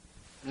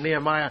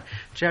Nehemiah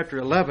chapter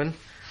 11,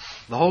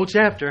 the whole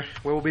chapter.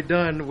 We'll be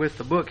done with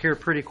the book here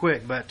pretty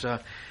quick, but to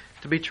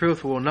be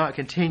truthful, we'll not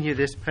continue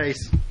this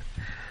pace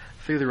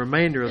through the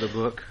remainder of the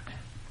book.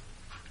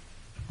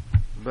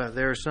 But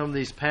there are some of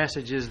these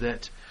passages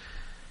that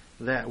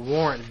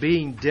warrant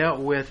being dealt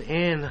with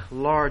in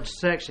large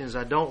sections.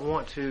 I don't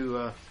want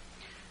to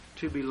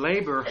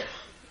belabor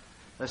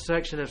a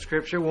section of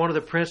Scripture. One of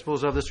the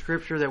principles of the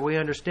Scripture that we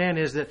understand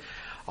is that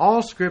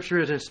all Scripture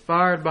is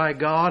inspired by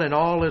God and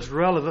all is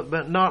relevant,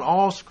 but not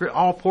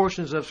all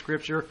portions of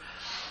Scripture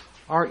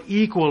are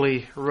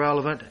equally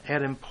relevant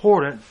and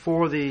important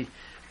for the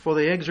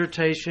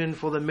exhortation,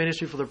 for the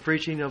ministry, for the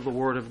preaching of the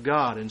Word of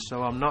God. And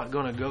so I'm not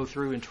going to go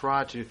through and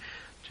try to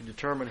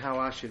determine how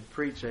I should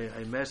preach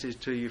a message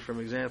to you, from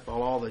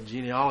example, all the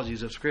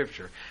genealogies of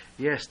Scripture.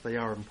 Yes, they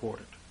are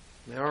important.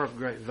 They are of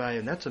great value,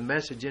 and that's a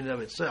message in and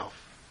of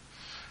itself.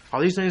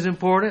 Are these things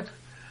important?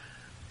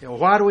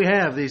 Why do we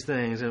have these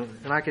things? And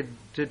I could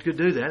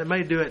do that. I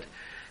may do it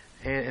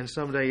and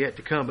someday yet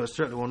to come, but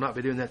certainly will not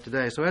be doing that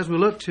today. So as we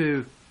look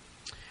to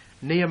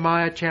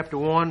Nehemiah chapter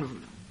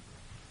 11,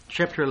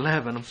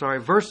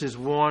 verses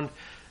 1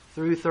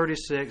 through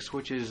 36,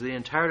 which is the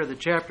entirety of the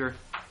chapter,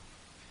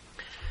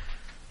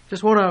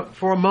 just want to,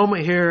 for a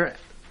moment here,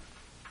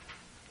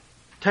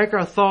 take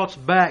our thoughts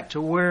back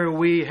to where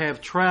we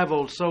have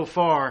traveled so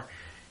far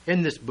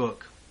in this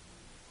book.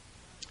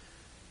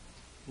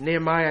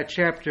 Nehemiah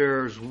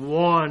chapters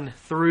 1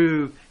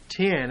 through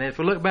 10. And if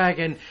we look back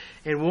in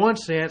one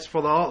sense,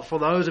 for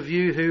those of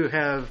you who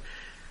have,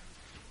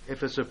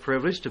 if it's a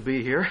privilege to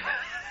be here,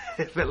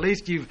 if at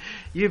least you've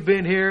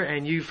been here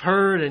and you've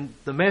heard and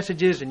the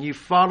messages and you've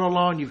followed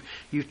along,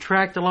 you've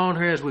tracked along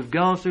here as we've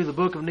gone through the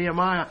book of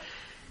Nehemiah,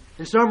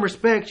 in some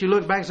respects you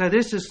look back and say,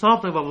 this is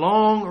something of a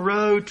long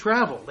road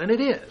traveled. And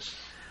it is.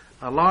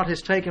 A lot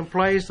has taken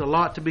place, a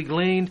lot to be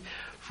gleaned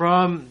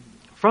from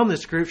the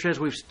Scripture as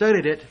we've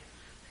studied it.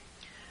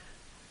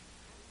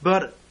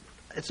 But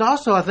it's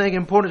also, I think,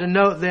 important to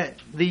note that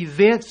the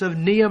events of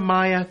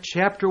Nehemiah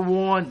chapter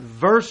 1,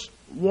 verse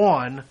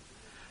 1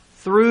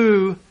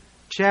 through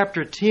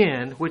chapter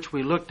 10, which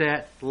we looked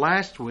at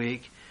last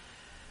week,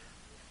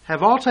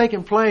 have all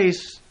taken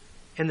place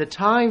in the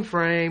time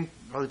frame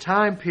or the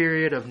time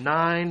period of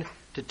 9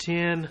 to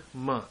 10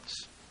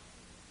 months.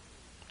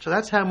 So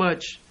that's how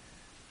much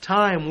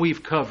time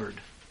we've covered.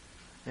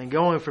 And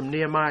going from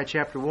Nehemiah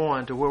chapter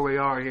 1 to where we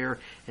are here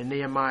in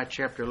Nehemiah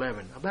chapter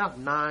 11. About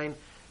 9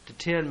 to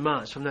 10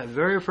 months from that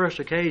very first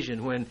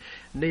occasion when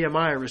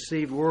Nehemiah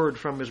received word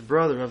from his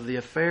brother of the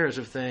affairs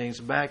of things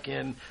back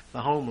in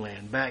the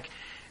homeland, back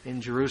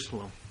in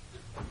Jerusalem.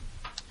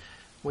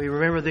 We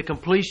remember the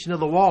completion of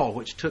the wall,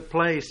 which took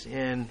place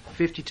in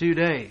 52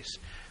 days,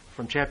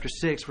 from chapter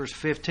 6, verse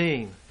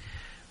 15.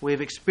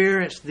 We've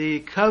experienced the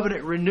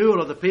covenant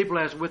renewal of the people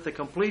as with the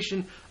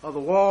completion of the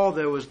wall.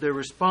 There was the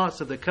response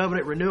of the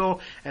covenant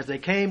renewal as they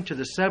came to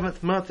the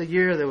 7th month of the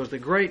year. There was the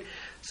great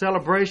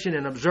celebration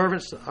and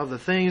observance of the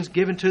things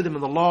given to them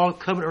in the law.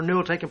 Covenant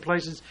renewal taking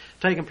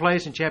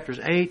place in chapters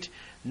 8,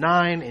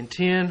 9, and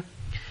 10.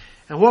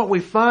 And what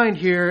we find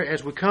here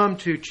as we come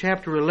to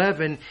chapter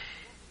 11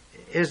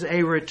 is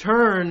a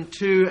return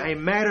to a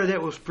matter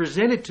that was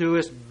presented to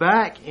us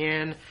back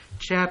in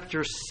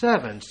chapter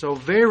 7. So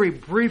very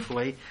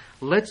briefly,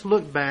 let's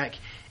look back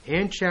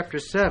in chapter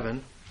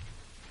 7.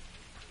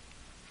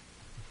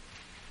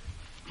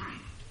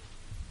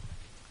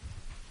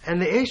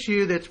 And the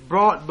issue that's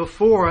brought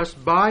before us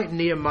by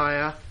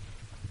Nehemiah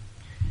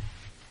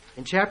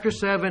in chapter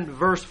 7,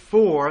 verse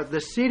 4, the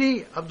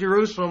city of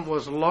Jerusalem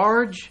was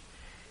large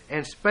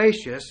and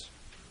spacious,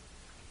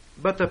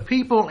 but the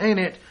people in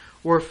it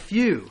were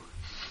few,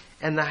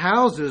 and the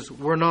houses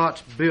were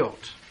not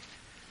built.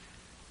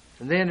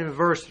 And then in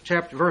verse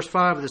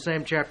 5 of the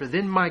same chapter,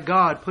 then my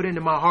God put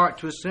into my heart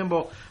to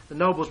assemble the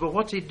nobles. But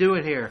what's he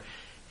doing here?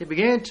 He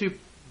began to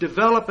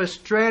develop a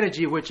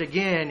strategy which,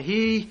 again,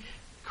 he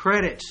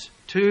credits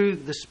to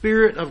the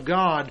Spirit of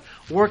God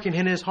working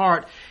in his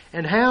heart,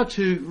 and how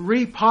to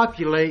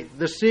repopulate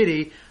the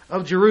city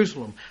of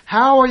Jerusalem.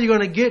 How are you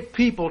going to get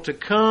people to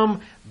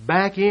come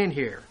back in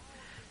here?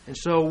 And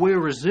so we're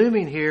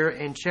resuming here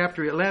in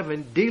chapter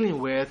 11, dealing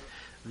with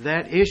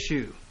that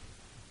issue.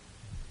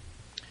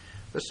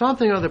 There's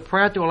something of the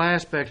practical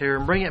aspect here,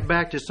 and bring it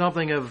back to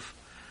something of,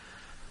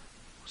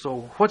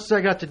 so what's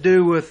that got to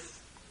do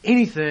with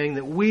anything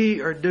that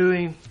we are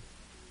doing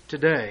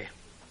today?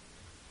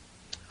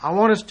 I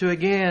want us to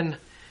again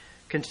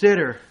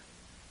consider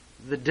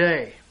the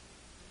day,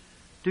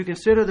 to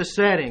consider the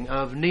setting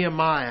of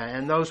Nehemiah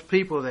and those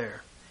people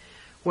there.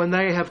 When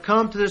they have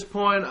come to this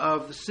point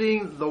of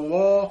seeing the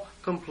wall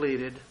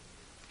completed,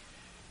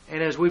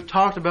 and as we've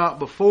talked about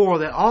before,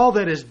 that all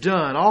that is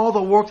done, all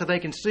the work that they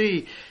can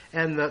see,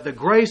 and the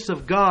grace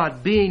of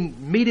God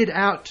being meted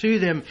out to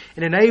them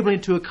and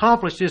enabling to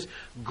accomplish this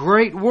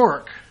great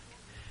work.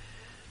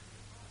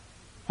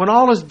 When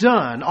all is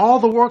done, all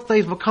the work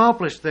they've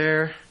accomplished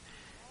there,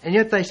 and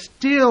yet they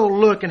still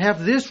look and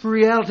have this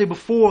reality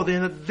before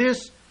them, that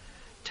this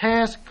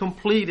task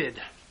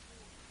completed,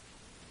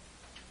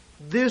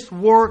 this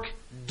work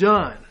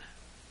done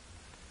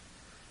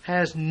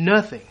has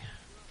nothing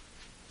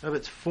of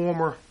its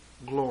former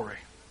glory.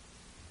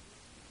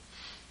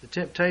 The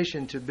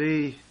temptation to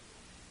be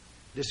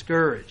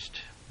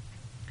discouraged,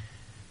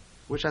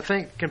 which I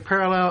think can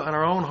parallel in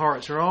our own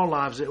hearts, in our own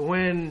lives, that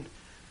when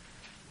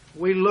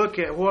we look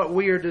at what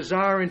we are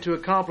desiring to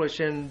accomplish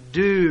and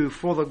do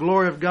for the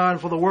glory of God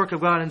and for the work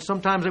of God, and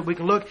sometimes that we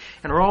can look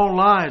in our own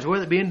lives,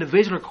 whether it be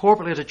individually or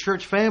corporately as a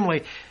church family,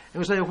 and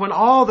we say, when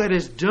all that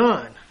is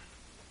done,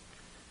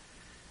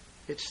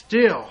 it's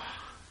still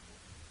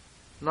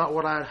not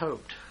what I had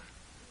hoped.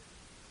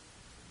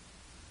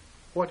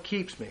 What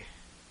keeps me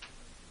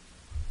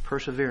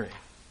persevering?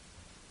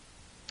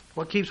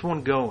 What keeps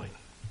one going?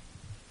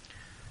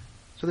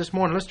 So this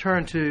morning, let's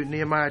turn to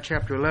Nehemiah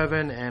chapter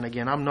 11. And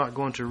again, I'm not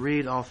going to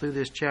read all through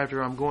this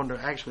chapter. I'm going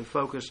to actually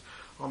focus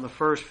on the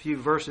first few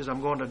verses.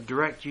 I'm going to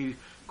direct you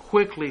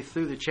quickly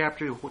through the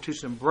chapter to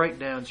some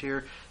breakdowns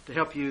here to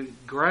help you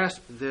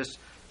grasp this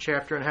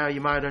chapter and how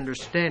you might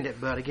understand it.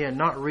 But again,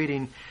 not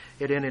reading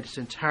it in its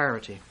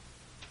entirety.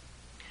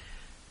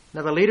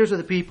 Now the leaders of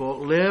the people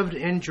lived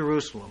in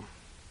Jerusalem,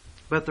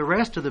 but the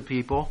rest of the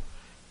people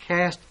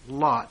cast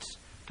lots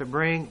to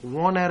bring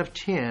 1 out of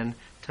 10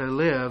 to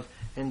live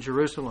in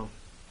Jerusalem,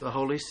 the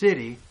holy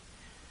city,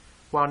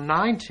 while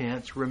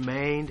 9/10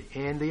 remained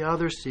in the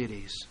other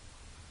cities.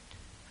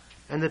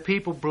 And the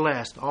people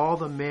blessed all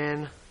the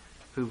men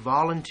who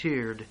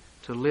volunteered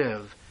to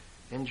live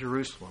in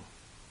Jerusalem.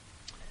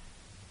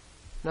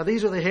 Now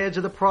these are the heads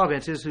of the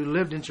provinces who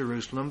lived in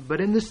Jerusalem,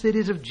 but in the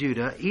cities of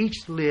Judah,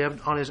 each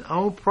lived on his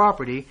own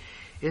property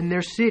in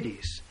their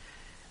cities.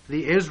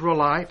 The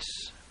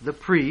Israelites, the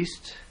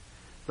priests,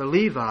 the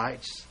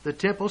Levites, the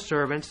temple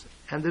servants,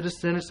 and the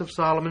descendants of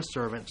Solomon's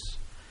servants.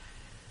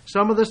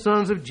 Some of the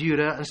sons of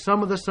Judah and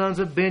some of the sons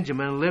of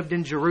Benjamin lived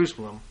in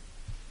Jerusalem.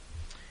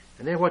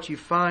 And then what you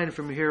find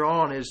from here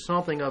on is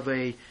something of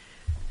a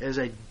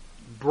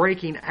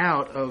breaking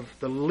out of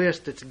the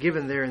list that's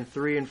given there in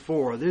 3 and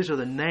 4. These are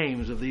the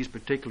names of these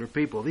particular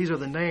people. These are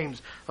the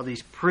names of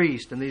these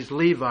priests and these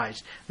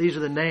Levites. These are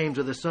the names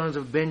of the sons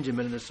of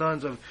Benjamin and the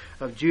sons of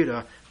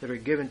Judah that are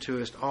given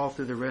to us all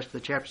through the rest of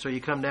the chapter. So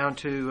you come down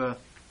to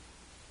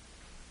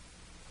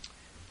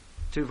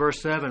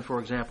verse 7, for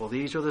example.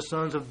 These are the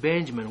sons of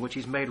Benjamin, which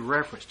he's made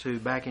reference to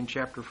back in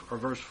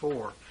verse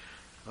 4.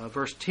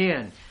 Verse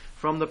 10,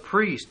 from the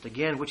priest,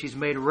 again, which he's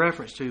made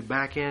reference to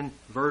back in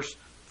verse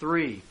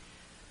 3.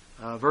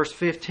 Verse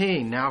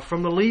 15, now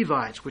from the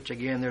Levites, which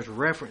again there's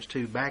reference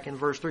to back in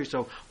verse 3.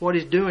 So what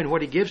he's doing,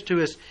 what he gives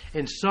to us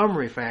in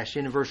summary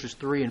fashion in verses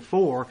 3 and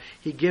 4,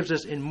 he gives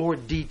us in more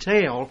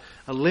detail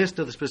a list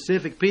of the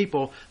specific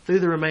people through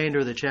the remainder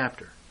of the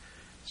chapter.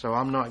 So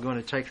I'm not going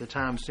to take the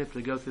time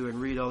simply to go through and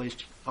read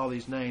all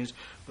these names,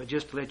 but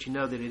just to let you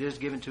know that it is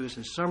given to us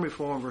in summary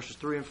form, verses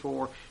 3 and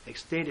 4,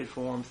 extended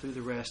form through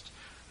the rest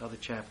of the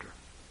chapter.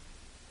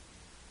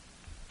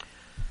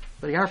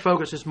 But our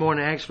focus this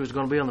morning actually is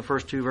going to be on the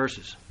first 2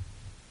 verses.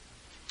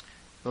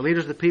 The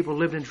leaders of the people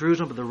lived in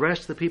Jerusalem, but the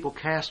rest of the people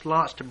cast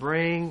lots to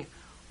bring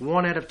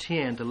 1 out of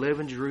 10 to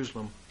live in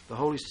Jerusalem, the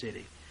holy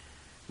city.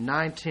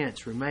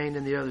 9/10 remained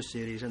in the other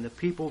cities, and the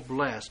people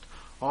blessed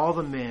all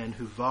the men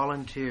who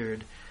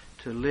volunteered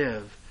to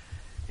live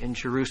in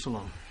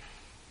Jerusalem.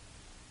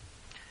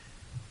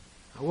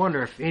 I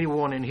wonder if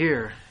anyone in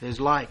here is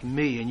like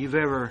me and you've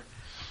ever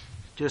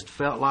just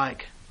felt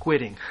like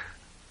quitting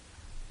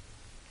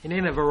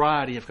in a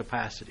variety of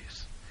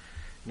capacities.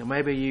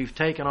 Maybe you've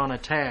taken on a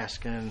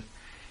task and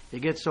you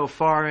get so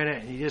far in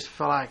it and you just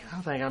feel like,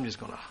 I think I'm just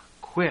going to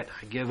quit.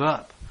 I give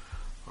up.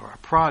 Or a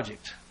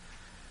project.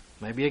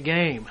 Maybe a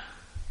game.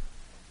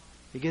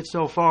 You get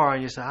so far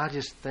and you say, I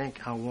just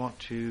think I want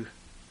to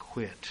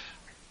quit.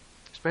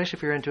 Especially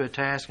if you're into a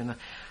task and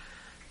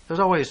there's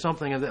always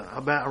something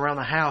about around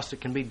the house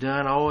that can be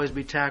done, always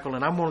be tackled.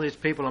 And I'm one of these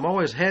people, I'm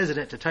always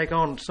hesitant to take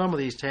on some of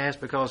these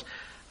tasks because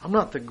I'm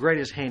not the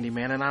greatest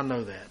handyman, and I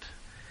know that.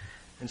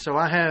 And so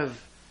I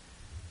have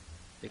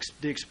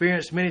the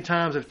experience many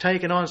times of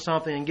taking on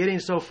something and getting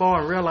so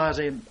far and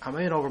realizing I'm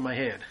in over my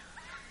head.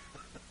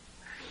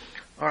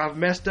 Or I've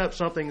messed up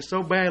something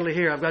so badly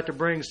here, I've got to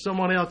bring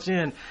someone else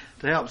in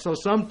to help. So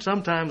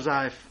sometimes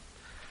I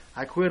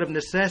quit of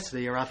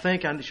necessity, or I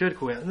think I should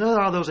quit. And there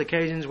are those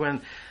occasions when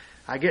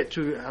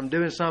I'm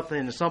doing something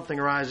and something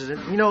arises.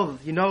 And you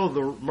know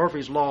the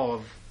Murphy's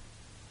Law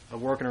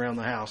of working around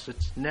the house.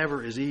 It's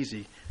never as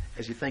easy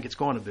as you think it's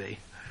going to be.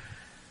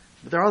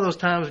 But there are those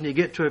times when you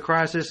get to a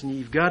crisis and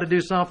you've got to do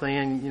something,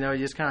 and you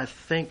just kind of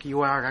think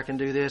I can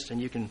do this,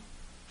 and you can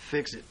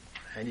fix it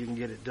and you can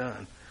get it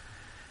done.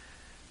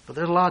 But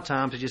there's a lot of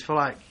times you just feel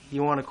like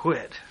you want to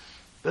quit.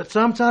 But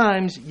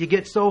sometimes you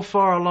get so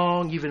far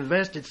along, you've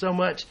invested so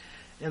much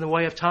in the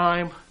way of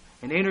time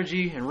and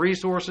energy and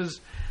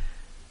resources,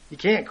 you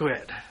can't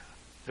quit.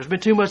 There's been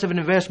too much of an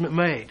investment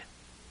made.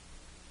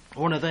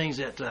 One of the things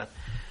that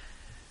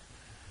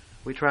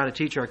we try to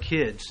teach our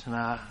kids, and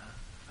I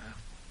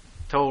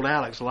told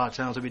Alex a lot of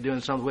times he'll be doing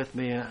something with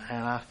me, and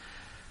I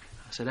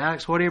said,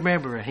 Alex, what do you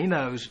remember? And he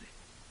knows,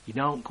 you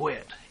don't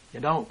quit. You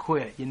don't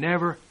quit. You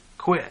never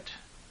quit.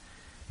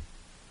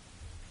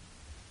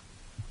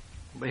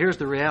 But here's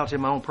the reality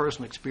of my own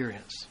personal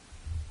experience.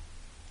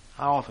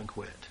 I often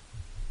quit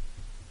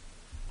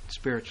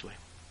spiritually.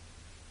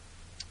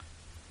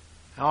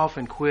 I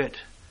often quit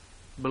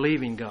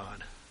believing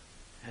God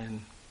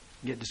and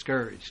get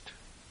discouraged.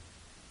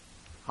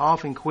 I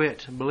often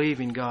quit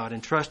believing God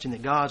and trusting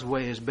that God's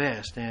way is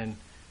best and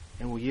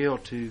will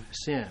yield to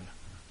sin.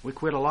 We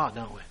quit a lot,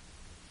 don't we?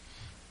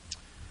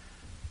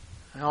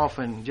 I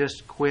often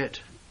just quit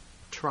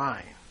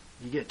trying.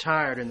 You get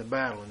tired in the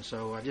battle, and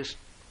so I just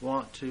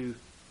want to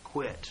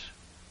quit.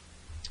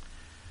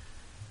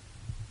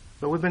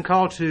 But we've been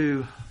called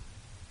to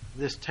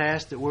this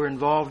task that we're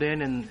involved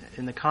in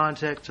the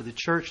context of the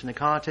church, in the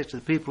context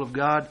of the people of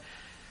God.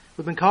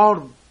 We've been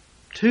called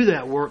to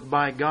that work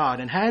by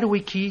God. And how do we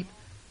keep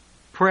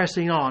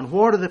pressing on?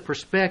 What are the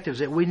perspectives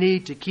that we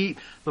need to keep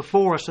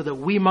before us so that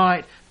we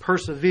might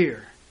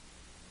persevere?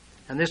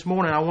 And this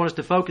morning I want us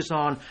to focus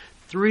on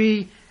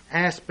three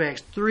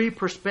aspects, three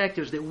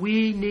perspectives that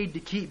we need to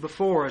keep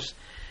before us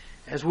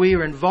as we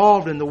are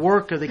involved in the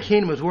work of the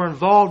kingdom, as we're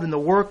involved in the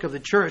work of the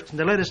church, and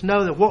to let us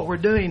know that what we're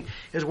doing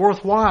is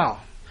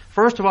worthwhile.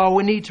 First of all,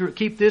 we need to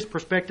keep this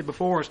perspective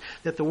before us,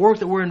 that the work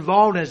that we're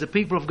involved in as the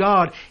people of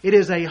God, it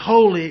is a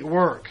holy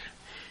work.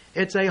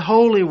 It's a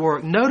holy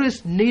work.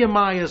 Notice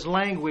Nehemiah's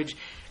language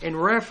in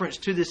reference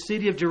to the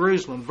city of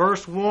Jerusalem.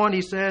 Verse 1,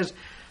 he says,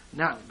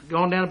 now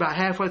going down about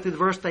halfway through the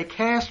verse, they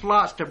cast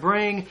lots to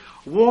bring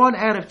 1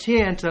 out of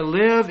 10 to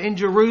live in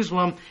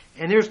Jerusalem.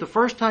 And here's the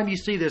first time you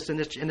see this in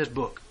this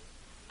book.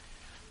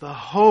 The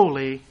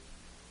holy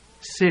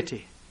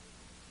city.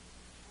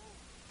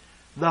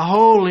 The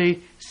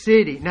holy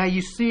city. Now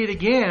you see it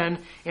again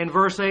in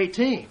verse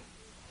 18.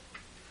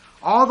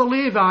 All the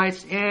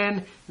Levites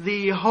in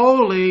the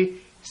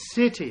holy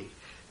city.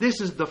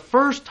 This is the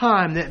first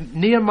time that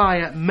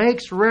Nehemiah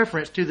makes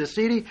reference to the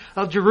city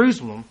of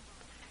Jerusalem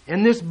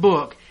in this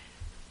book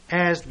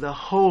as the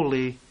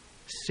holy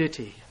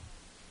city.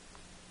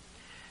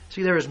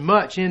 See, there is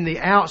much in the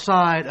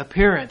outside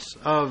appearance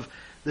of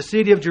the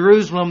city of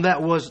Jerusalem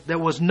that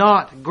was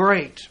not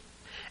great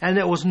and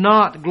that was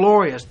not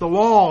glorious. The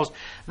walls,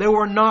 they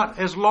were not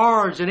as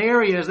large an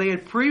area as they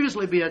had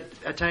previously been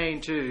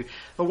attained to.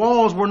 The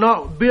walls were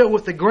not built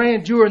with the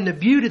grandeur and the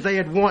beauty they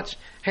had once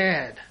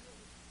had.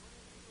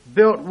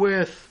 Built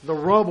with the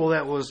rubble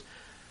that was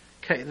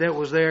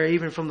there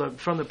even from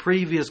the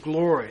previous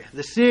glory.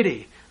 The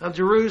city of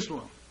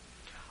Jerusalem,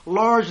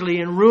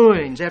 largely in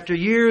ruins after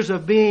years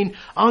of being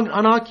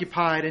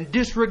unoccupied and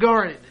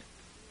disregarded.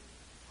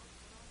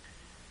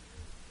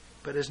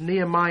 But as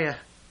Nehemiah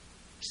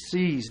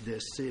sees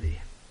this city,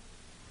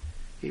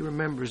 he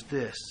remembers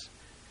this.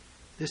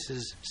 This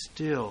is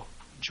still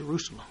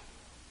Jerusalem.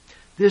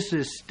 This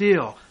is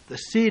still the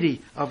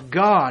city of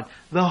God,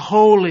 the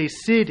holy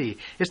city.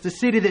 It's the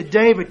city that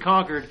David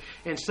conquered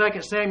in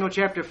 2 Samuel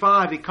chapter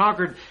 5. He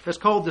conquered, it's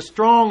called the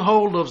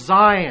stronghold of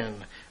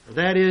Zion.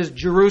 That is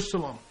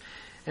Jerusalem.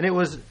 And it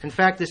was, in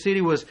fact, the city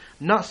was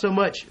not so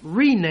much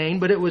renamed,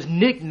 but it was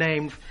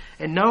nicknamed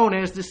and known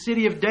as the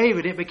city of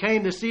David. It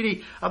became the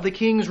city of the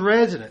king's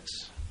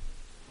residence.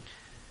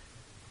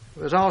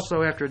 It was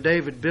also after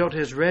David built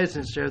his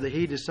residence there that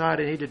he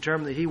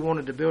determined that he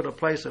wanted to build a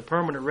place of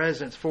permanent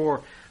residence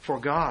for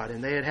God.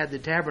 And they had the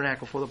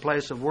tabernacle for the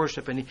place of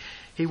worship. And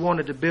he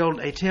wanted to build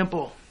a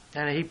temple.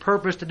 And he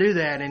purposed to do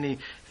that. And if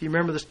you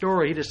remember the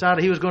story, he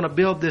decided he was going to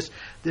build this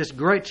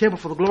great temple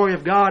for the glory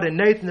of God. And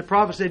Nathan the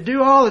prophet said,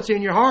 do all that's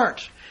in your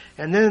heart.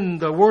 And then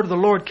the word of the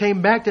Lord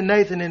came back to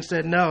Nathan and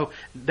said, no,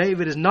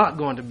 David is not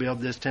going to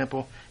build this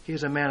temple.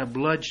 He's a man of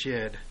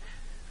bloodshed.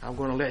 I'm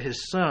going to let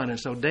his son. And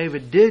so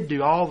David did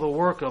do all the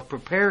work of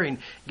preparing,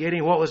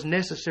 getting what was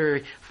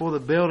necessary for the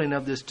building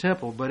of this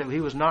temple. But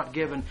he was not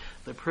given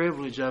the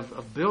privilege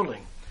of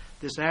building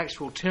this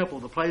actual temple,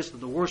 the place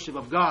of the worship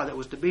of God that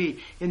was to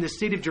be in the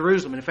city of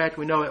Jerusalem. In fact,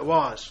 we know it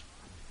was.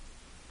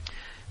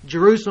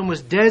 Jerusalem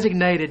was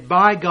designated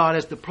by God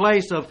as the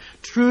place of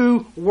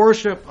true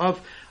worship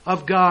of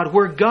God,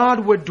 where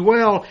God would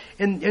dwell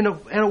in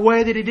a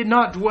way that He did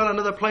not dwell in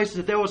other places.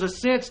 That there was a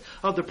sense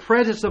of the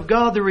presence of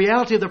God, the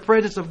reality of the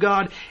presence of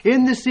God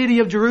in the city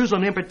of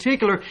Jerusalem, in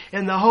particular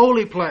in the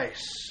holy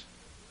place.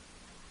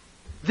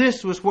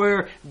 This was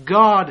where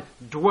God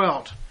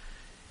dwelt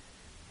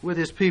with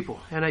His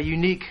people in a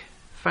unique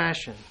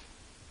fashion.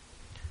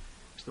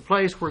 It's the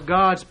place where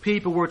God's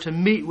people were to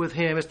meet with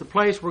Him. It's the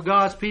place where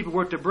God's people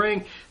were to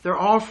bring their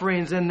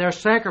offerings and their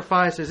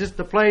sacrifices. It's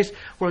the place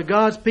where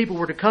God's people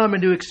were to come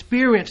and to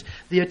experience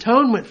the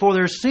atonement for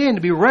their sin,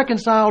 to be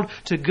reconciled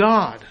to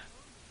God.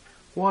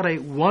 What a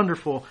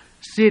wonderful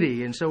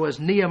city. And so as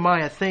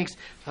Nehemiah thinks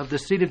of the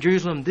city of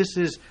Jerusalem, this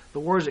is the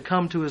words that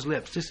come to his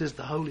lips. This is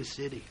the holy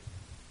city.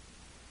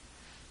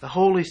 The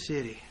holy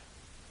city.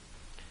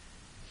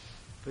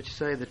 But you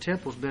say the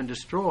temple's been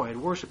destroyed.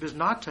 Worship is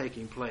not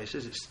taking place.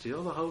 Is it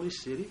still the holy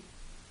city?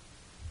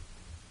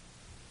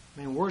 I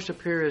mean,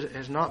 worship here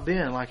has not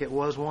been like it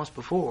was once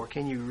before.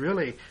 Can you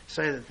really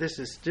say that this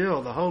is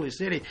still the holy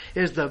city?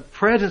 Is the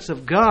presence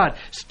of God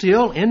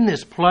still in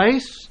this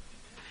place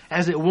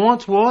as it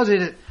once was?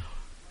 Is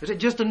it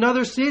just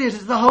another city?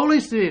 Is it the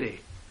holy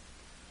city?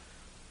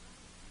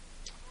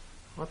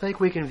 I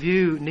think we can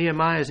view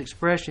Nehemiah's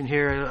expression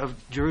here of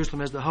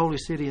Jerusalem as the holy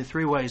city in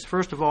three ways.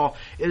 First of all,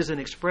 it is an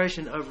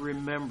expression of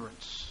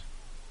remembrance.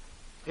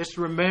 It's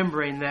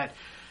remembering that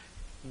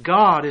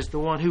God is the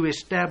one who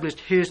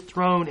established His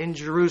throne in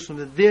Jerusalem,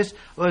 that this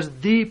was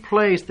the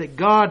place that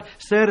God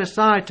set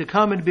aside to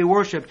come and to be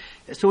worshipped.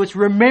 So it's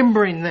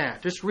remembering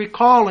that. It's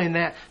recalling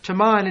that to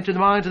mind and to the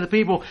minds of the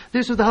people.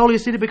 This is the holy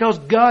city because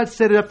God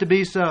set it up to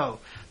be so.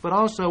 But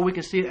also we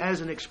can see it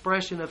as an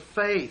expression of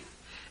faith.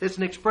 It's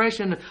an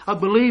expression of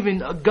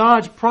believing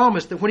God's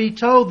promise that when He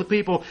told the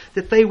people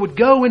that they would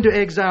go into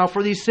exile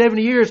for these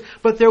 70 years,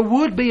 but there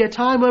would be a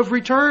time of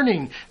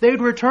returning. They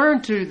would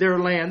return to their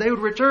land. They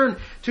would return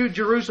to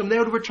Jerusalem. They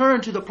would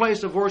return to the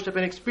place of worship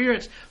and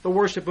experience the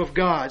worship of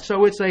God.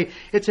 So it's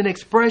an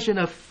expression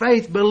of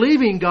faith,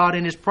 believing God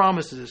in His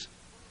promises.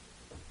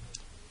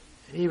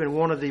 And even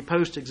one of the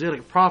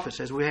post-exilic prophets,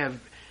 as we have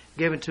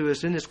given to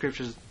us in the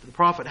Scriptures, the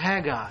prophet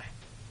Haggai,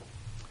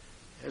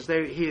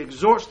 he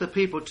exhorts the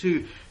people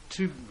to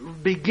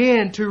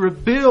begin to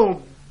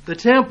rebuild the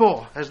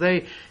temple as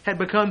they had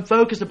become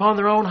focused upon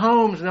their own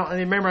homes. And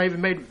remember, I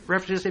even made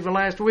reference to this even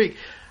last week.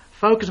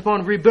 Focus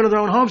upon rebuilding their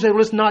own homes. They said,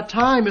 well, it's not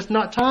time. It's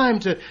not time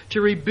to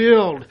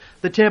rebuild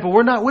the temple.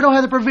 We don't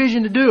have the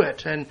provision to do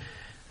it.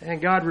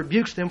 And God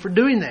rebukes them for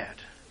doing that.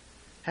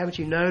 Haven't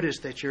you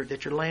noticed that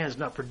your land is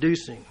not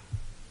producing?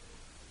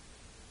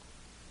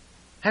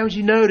 Haven't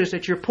you noticed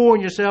that you're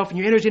pouring yourself and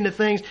your energy into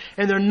things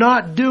and they're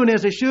not doing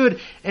as they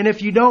should? And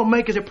if you don't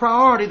make as a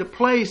priority the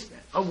place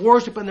of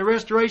worship and the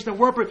restoration of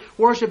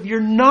worship, you're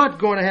not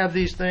going to have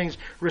these things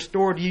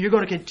restored to you. You're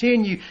going to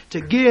continue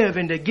to give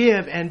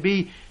and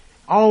be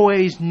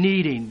always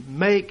needing.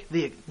 Make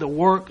the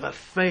work of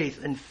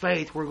faith. In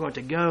faith, we're going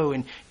to go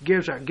and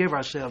give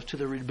ourselves to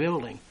the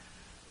rebuilding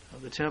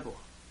of the temple.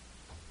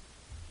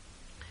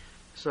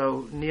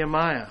 So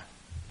Nehemiah,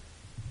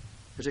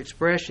 there's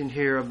expression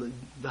here of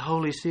the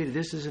holy city.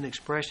 This is an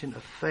expression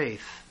of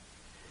faith.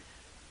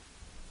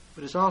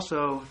 But it's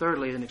also,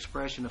 thirdly, an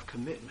expression of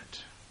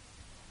commitment.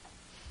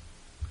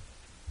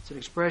 It's an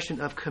expression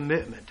of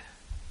commitment.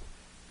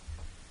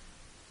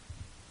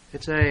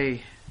 It's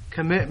a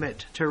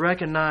commitment to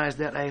recognize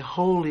that a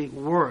holy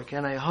work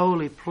and a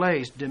holy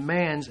place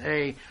demands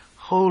a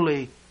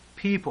holy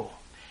people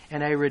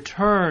and a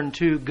return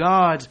to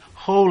God's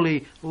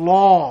holy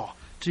law,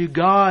 to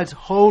God's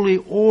holy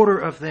order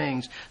of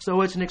things.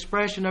 So it's an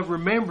expression of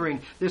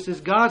remembering this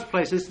is God's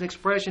place. It's an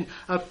expression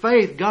of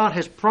faith. God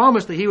has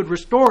promised that He would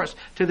restore us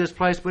to this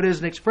place, but it is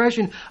an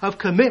expression of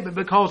commitment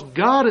because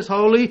God is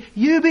holy,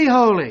 you be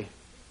holy.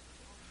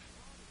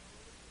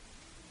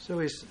 So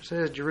He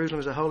says Jerusalem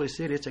is a holy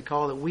city. It's a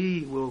call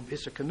that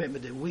it's a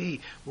commitment that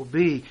we will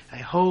be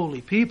a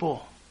holy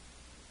people.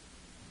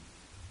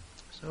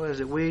 So as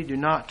that we do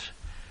not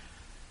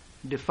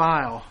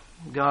defile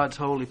God's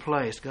holy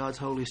place, God's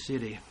holy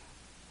city.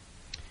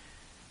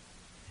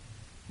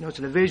 It's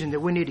a vision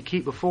that we need to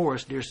keep before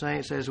us, dear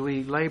saints, as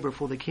we labor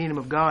for the kingdom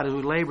of God, as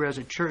we labor as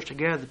a church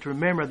together, to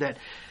remember that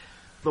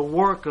the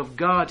work of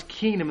God's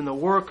kingdom and the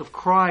work of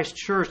Christ's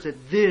church,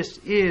 that this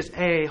is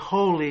a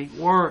holy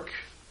work.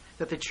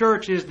 That the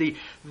church is the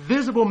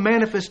visible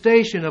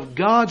manifestation of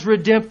God's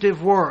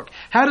redemptive work.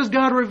 How does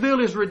God reveal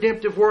His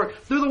redemptive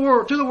work? To the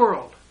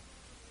world.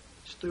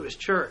 It's through His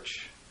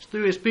church. It's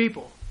through His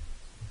people.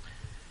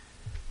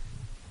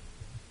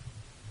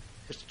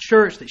 It's the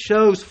church that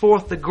shows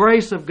forth the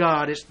grace of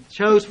God. It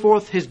shows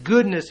forth His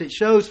goodness. It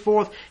shows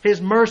forth His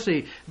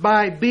mercy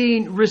by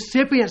being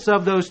recipients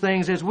of those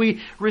things as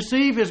we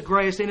receive His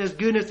grace and His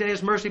goodness and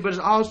His mercy, but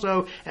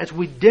also as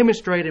we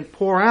demonstrate and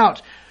pour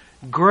out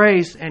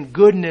grace and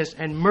goodness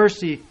and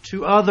mercy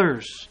to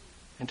others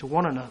and to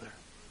one another.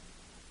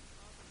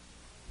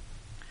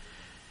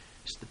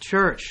 It's the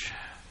church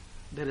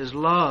that is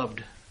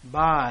loved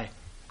by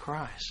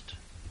Christ.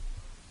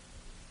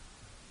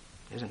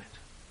 Isn't it?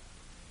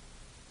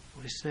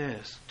 What he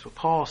says, it's what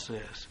Paul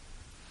says,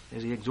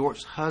 as he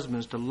exhorts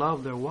husbands to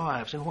love their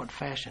wives. In what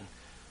fashion?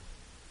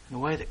 In the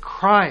way that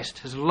Christ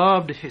has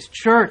loved His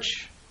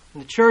church.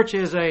 And the church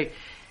is a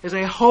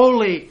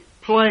holy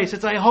place.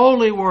 It's a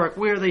holy work.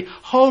 We are the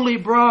holy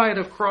bride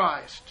of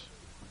Christ.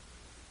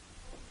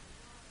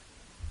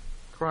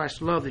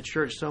 Christ loved the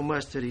church so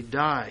much that He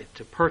died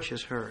to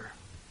purchase her.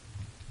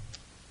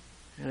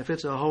 And if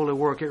it's a holy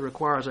work, it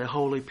requires a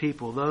holy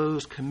people,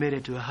 those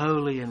committed to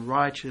holy and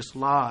righteous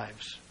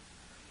lives.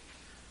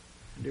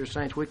 Dear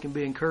saints, we can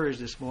be encouraged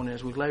this morning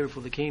as we labor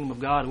for the kingdom of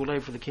God. We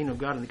labor for the kingdom of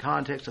God in the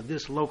context of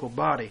this local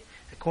body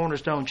at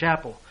Cornerstone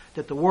Chapel.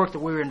 That the work that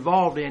we're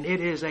involved in, it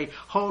is a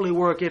holy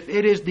work. If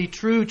it is the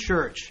true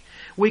church,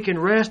 we can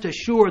rest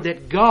assured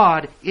that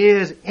God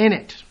is in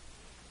it.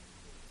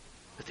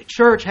 That the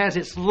church has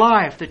its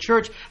life. The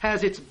church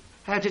has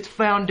its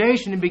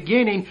foundation and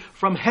beginning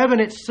from heaven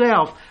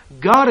itself.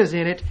 God is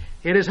in it.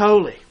 It is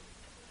holy.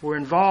 We're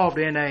involved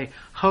in a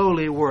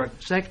holy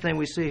work. Second thing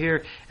we see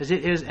here is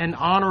it is an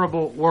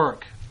honorable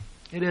work.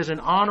 It is an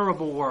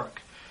honorable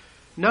work.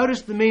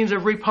 Notice the means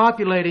of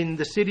repopulating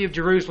the city of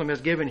Jerusalem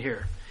as given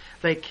here.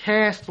 They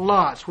cast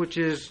lots, which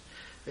is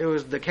It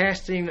was the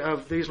casting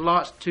of these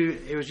lots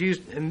it was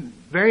used in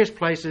various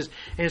places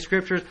in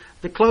Scriptures.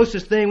 The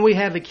closest thing we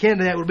have akin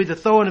to that would be the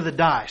throwing of the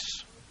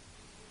dice.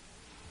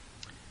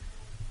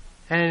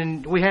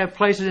 And we have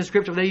places in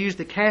Scripture where they used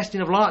the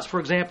casting of lots, for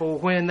example,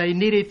 when they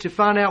needed to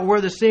find out where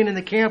the sin in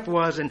the camp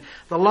was, and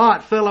the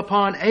lot fell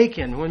upon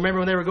Achan. Remember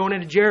when they were going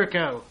into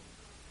Jericho?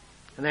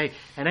 And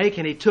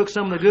Achan, he took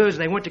some of the goods,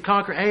 and they went to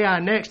conquer Ai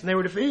next, and they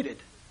were defeated.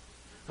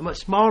 A much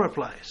smaller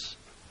place.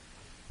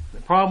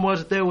 The problem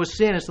was that there was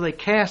sin, and so they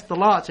cast the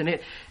lots, and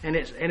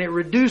it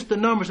reduced the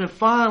numbers, and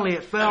finally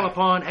it fell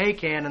upon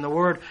Achan. And the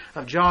word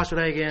of Joshua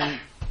to Achan,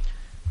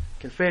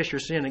 confess your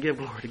sin and give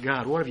glory to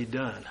God. What have you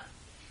done?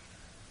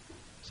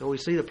 So we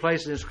see the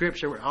places in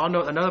Scripture. I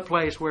know another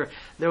place where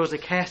there was a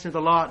casting of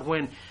the lot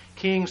when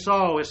King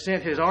Saul had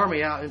sent his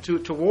army out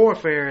to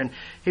warfare, and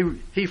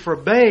he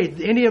forbade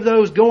any of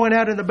those going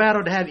out in the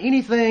battle to have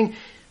anything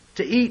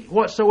to eat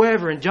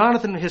whatsoever. And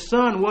Jonathan, his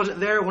son, wasn't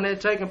there when it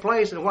had taken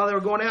place. And while they were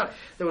going out,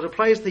 there was a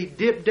place that he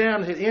dipped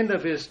down the end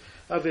of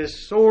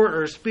his sword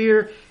or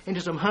spear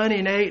into some honey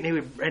and ate,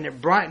 and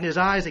it brightened his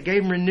eyes. It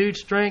gave him renewed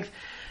strength.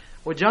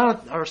 Well,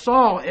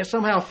 Saul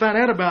somehow found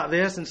out about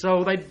this, and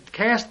so they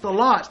cast the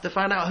lots to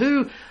find out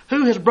who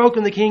has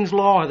broken the king's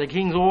law, the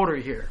king's order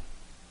here.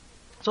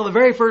 So the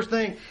very first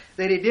thing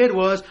that he did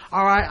was,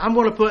 all right, I'm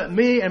going to put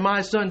me and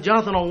my son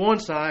Jonathan on one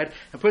side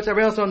and put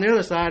everybody else on the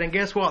other side. And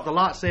guess what? The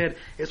lot said,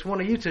 it's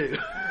one of you two.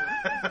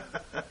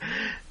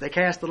 They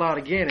cast the lot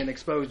again and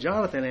exposed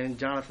Jonathan, and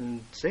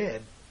Jonathan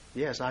said,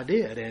 yes, I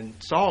did. And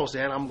Saul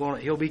said,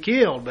 he'll be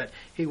killed, but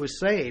he was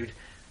saved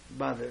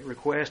by the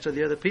request of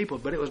the other people.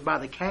 But it was by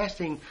the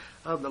casting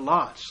of the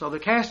lots. So the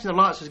casting of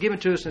lots is given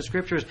to us in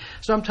Scriptures.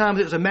 Sometimes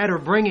it was a matter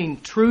of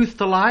bringing truth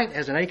to light,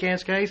 as in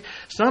Achan's case.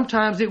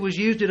 Sometimes it was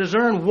used to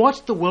discern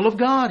what's the will of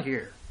God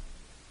here.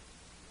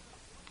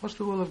 What's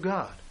the will of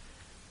God?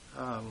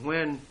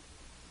 When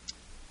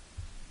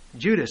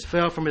Judas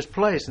fell from his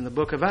place in the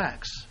book of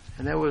Acts,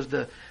 and there was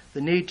the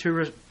need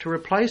to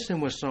replace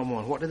him with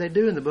someone, what did they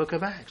do in the book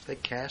of Acts? They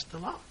cast the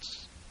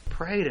lots.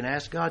 Prayed and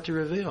asked God to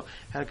reveal.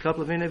 Had a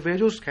couple of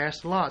individuals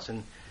cast the lots,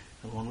 and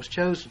one was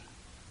chosen.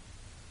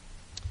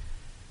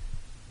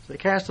 So they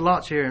cast the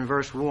lots here in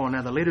verse 1.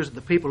 Now the leaders of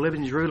the people lived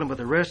in Jerusalem, but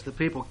the rest of the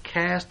people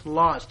cast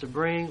lots to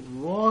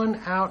bring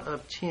 1 out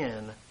of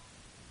 10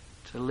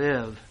 to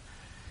live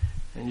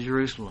in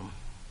Jerusalem.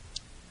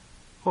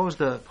 What was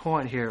the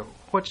point here?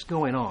 What's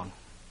going on?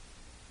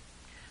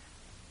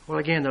 Well,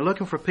 again, they're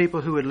looking for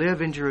people who would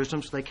live in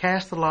Jerusalem, so they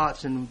cast the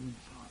lots, and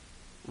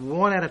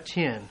 1 out of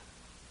 10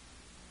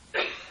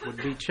 would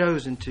be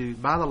chosen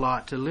by the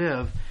lot to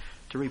live,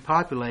 to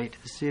repopulate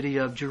the city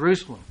of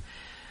Jerusalem.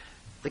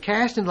 The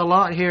casting of the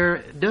lot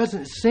here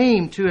doesn't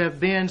seem to have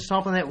been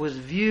something that was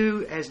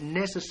viewed as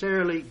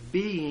necessarily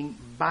being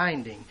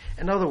binding.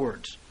 In other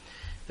words,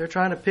 they're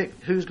trying to pick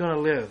who's going to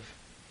live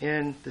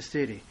in the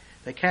city.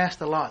 They cast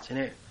the lots,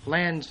 and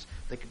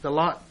the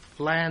lot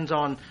lands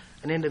on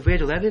an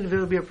individual. That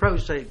individual will be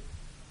approached and say,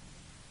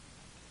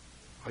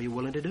 are you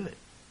willing to do it?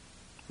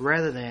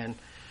 Rather than,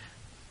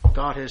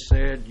 God has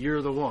said,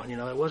 you're the one.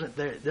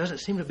 It doesn't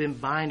seem to have been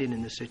binding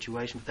in this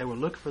situation, but they were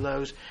looking for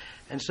those.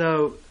 And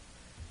so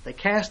they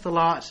cast the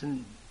lots,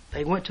 and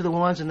they went to the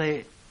ones, and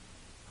the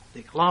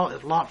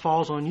lot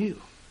falls on you.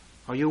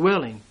 Are you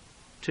willing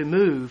to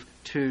move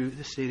to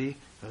the city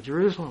of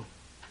Jerusalem?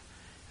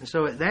 And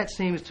so that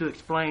seems to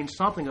explain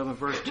something of it.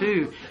 Verse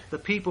 2, the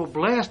people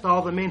blessed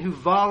all the men who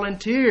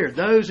volunteered.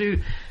 Those who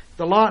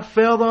the lot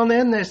fell on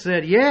them, they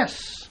said,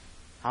 yes,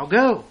 I'll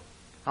go.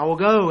 I will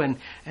go and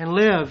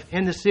live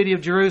in the city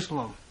of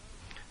Jerusalem.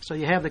 So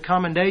you have the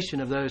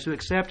commendation of those who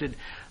accepted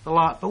the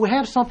lot. But we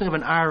have something of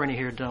an irony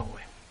here, don't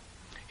we?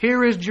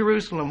 Here is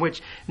Jerusalem,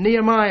 which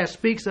Nehemiah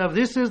speaks of.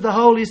 This is the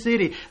holy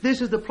city. This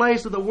is the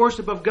place of the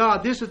worship of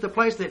God. This is the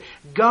place that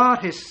God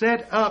has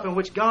set up, in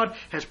which God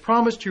has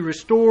promised to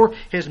restore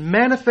His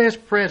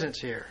manifest presence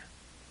here.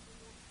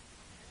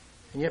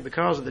 And yet,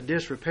 because of the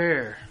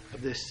disrepair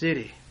of this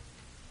city,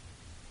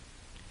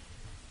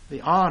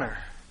 the honor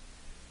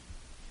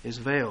is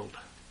veiled.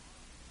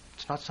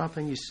 It's not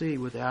something you see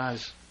with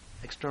the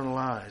external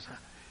eyes.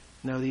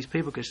 No, these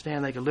people could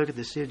stand, they could look at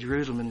the city of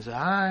Jerusalem and say,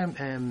 I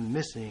am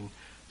missing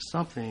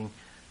something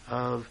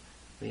of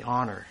the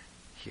honor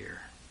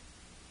here.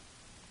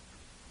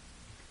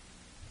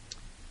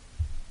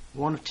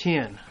 1 of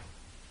 10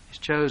 is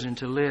chosen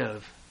to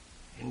live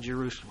in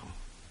Jerusalem.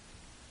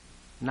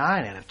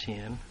 9 out of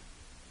 10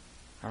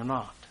 are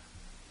not.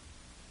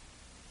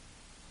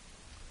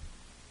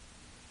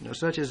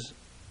 Such is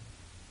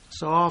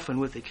so often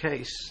with the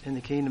case in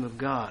the kingdom of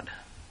God.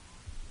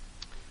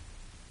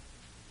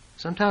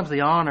 Sometimes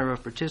the honor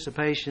of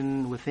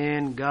participation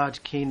within God's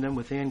kingdom,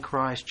 within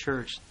Christ's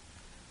church,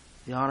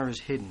 the honor is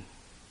hidden.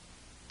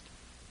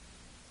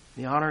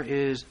 The honor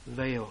is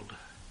veiled.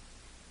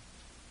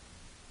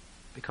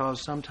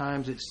 Because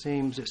sometimes it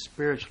seems that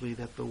spiritually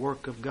that the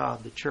work of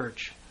God, the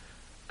church,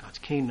 God's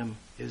kingdom,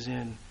 is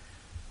in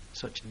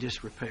such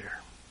disrepair.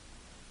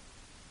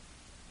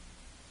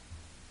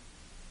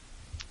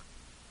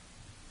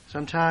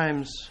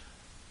 Sometimes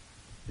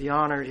the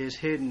honor is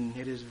hidden.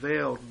 It is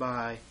veiled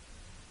by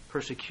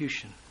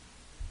persecution.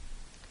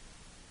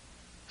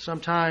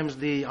 Sometimes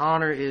the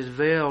honor is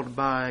veiled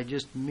by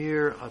just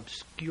mere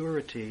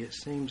obscurity. It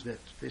seems that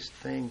this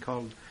thing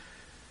called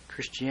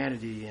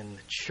Christianity and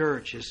the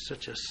church is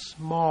such a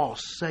small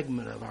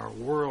segment of our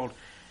world.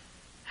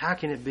 How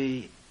can it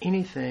be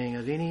anything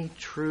of any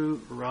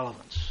true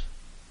relevance?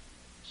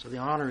 So the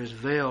honor is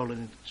veiled,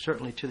 and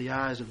certainly to the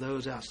eyes of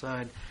those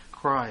outside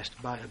Christ,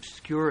 by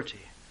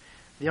obscurity.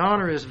 The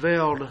honor is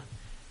veiled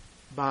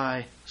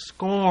by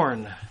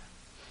scorn.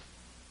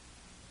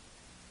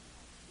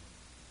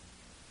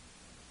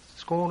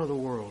 Scorn of the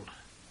world.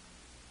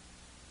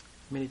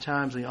 Many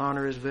times the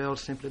honor is veiled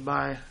simply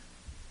by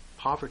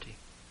poverty.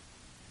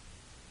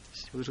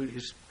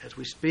 As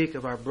we speak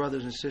of our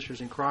brothers and sisters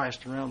in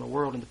Christ around the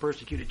world in the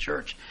persecuted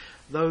church,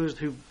 those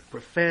who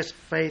profess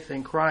faith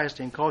in Christ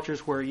in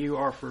cultures where you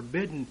are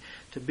forbidden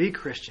to be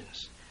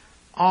Christians,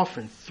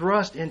 often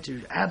thrust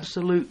into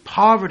absolute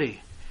poverty.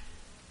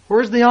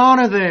 Where's the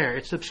honor there?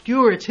 It's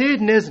obscure, it's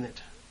hidden, isn't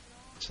it?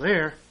 It's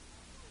there,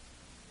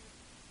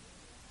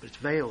 but it's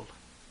veiled.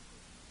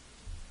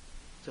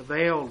 It's a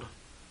veiled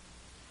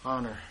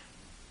honor.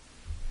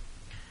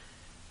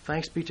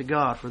 Thanks be to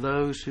God for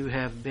those who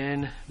have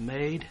been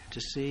made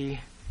to see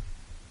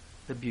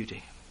the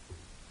beauty.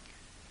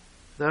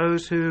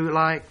 Those who,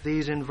 like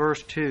these in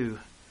verse 2,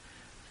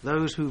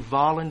 those who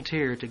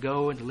volunteer to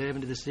go and to live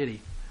into the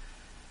city.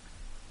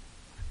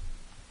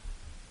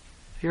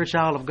 If you're a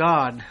child of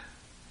God,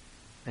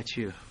 that's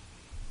you.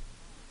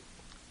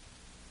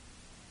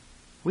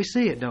 We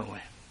see it, don't we?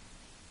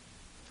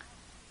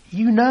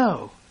 You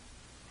know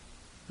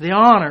the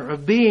honor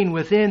of being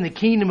within the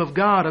kingdom of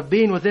God, of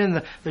being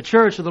within the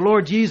church of the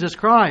Lord Jesus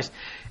Christ.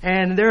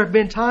 And there have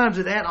been times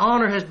that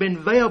honor has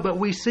been veiled, but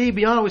we see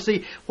beyond. We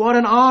see what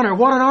an honor.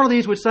 What an honor.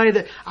 These would say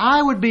that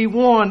I would be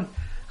one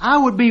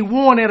out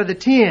of the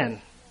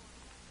 10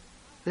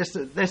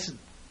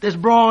 that's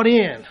brought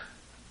in.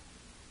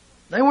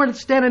 They weren't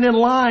standing in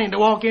line to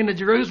walk into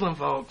Jerusalem,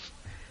 folks.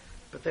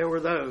 But there were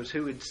those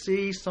who would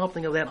see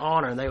something of that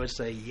honor, and they would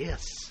say,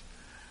 yes,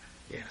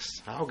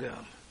 I'll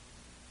come.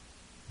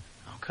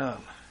 I'll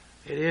come.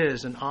 It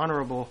is an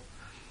honorable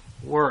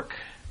work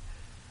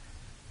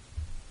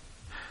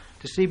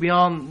to see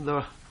beyond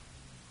the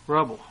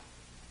rubble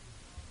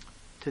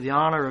to the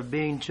honor of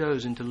being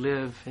chosen to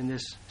live in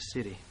this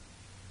city.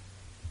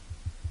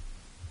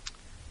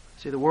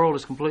 See, the world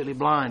is completely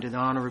blind to the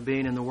honor of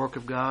being in the work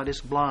of God.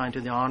 It's blind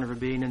to the honor of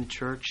being in the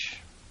church.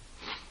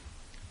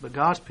 But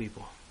God's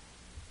people,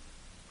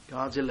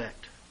 God's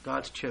elect,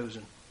 God's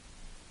chosen,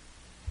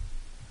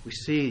 we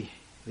see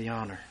the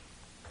honor.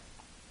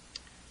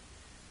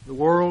 The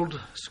world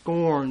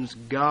scorns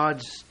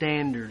God's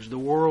standards. The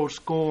world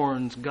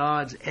scorns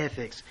God's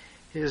ethics,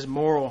 His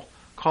moral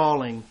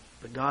calling.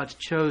 But God's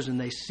chosen.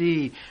 They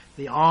see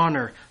the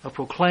honor of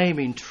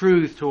proclaiming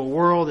truth to a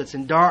world that's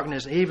in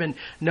darkness, even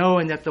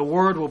knowing that the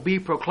word will be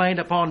proclaimed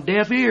upon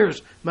deaf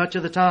ears much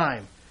of the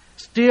time.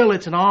 Still,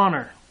 it's an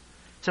honor.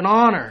 It's an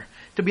honor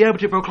to be able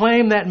to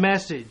proclaim that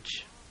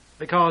message,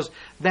 because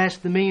that's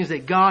the means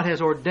that God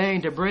has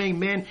ordained to bring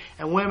men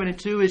and women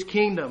into His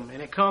kingdom.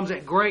 And it comes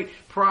at great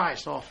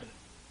price often.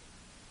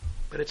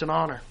 But it's an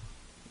honor.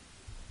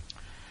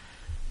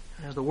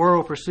 As the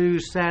world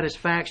pursues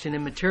satisfaction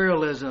in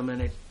materialism,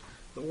 and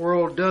the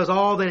world does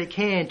all that it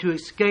can to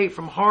escape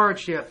from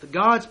hardship, the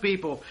God's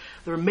people,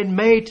 they're been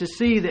made to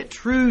see that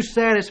true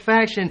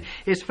satisfaction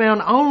is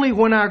found only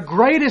when our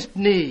greatest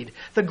need,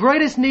 the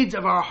greatest needs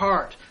of our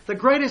heart, the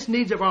greatest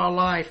needs of our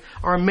life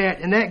are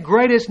met. And that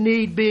greatest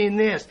need being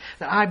this,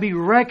 that I be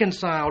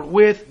reconciled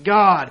with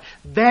God.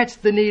 That's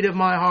the need of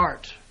my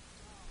heart.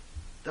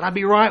 That I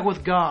be right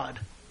with God.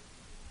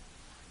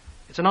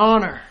 It's an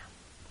honor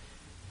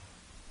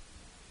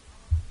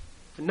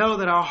to know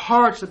that our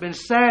hearts have been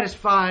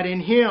satisfied in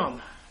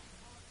Him.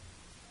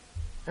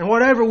 And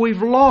whatever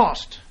we've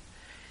lost,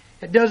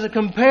 it doesn't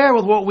compare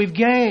with what we've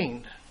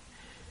gained.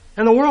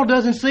 And the world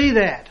doesn't see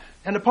that.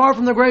 And apart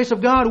from the grace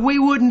of God, we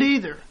wouldn't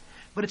either.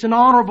 But it's an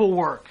honorable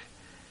work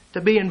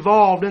to be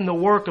involved in the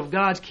work of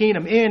God's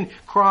kingdom in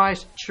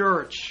Christ's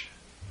church,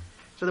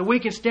 so that we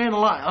can stand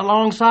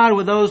alongside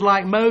with those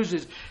like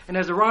Moses. And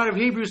as the writer of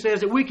Hebrews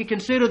says, that we can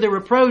consider the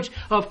reproach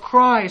of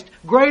Christ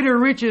greater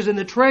riches than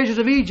the treasures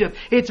of Egypt.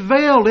 It's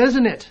veiled,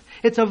 isn't it?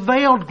 It's a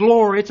veiled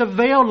glory. It's a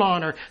veiled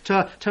honor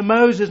to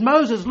Moses.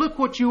 Moses, look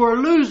what you are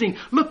losing.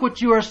 Look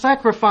what you are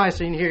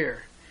sacrificing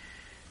here.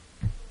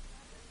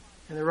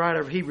 And the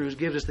writer of Hebrews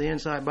gives us the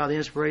insight by the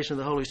inspiration of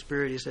the Holy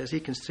Spirit. He says he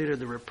considered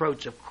the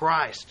reproach of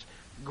Christ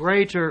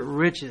greater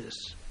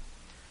riches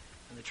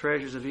than the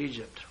treasures of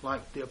Egypt,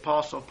 like the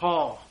Apostle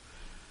Paul,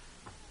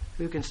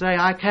 who can say,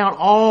 I count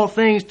all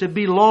things to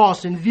be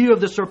lost in view of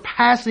the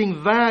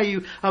surpassing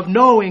value of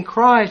knowing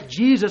Christ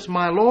Jesus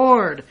my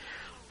Lord.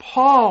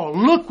 Paul,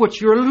 look what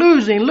you're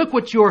losing. Look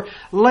what you're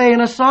laying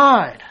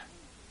aside.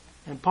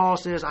 And Paul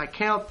says, I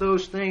count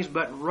those things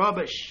but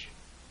rubbish.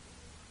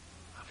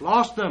 I've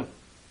lost them.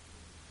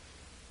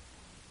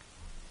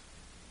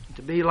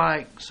 To be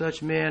like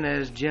such men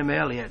as Jim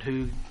Elliot,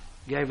 who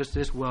gave us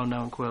this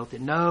well-known quote,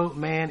 that no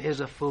man is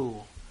a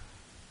fool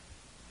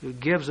who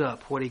gives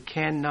up what he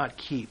cannot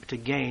keep to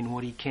gain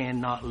what he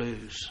cannot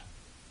lose.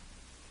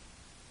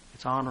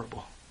 It's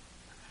honorable.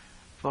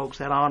 Folks,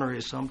 that honor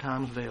is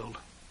sometimes veiled.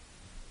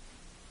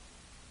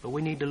 But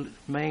we need to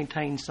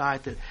maintain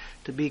sight that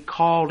to be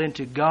called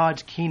into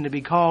God's kingdom, to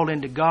be called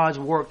into God's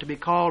work, to be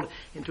called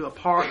into a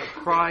part of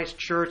Christ's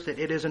church, that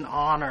it is an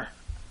honor.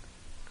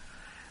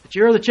 That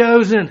you're the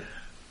chosen.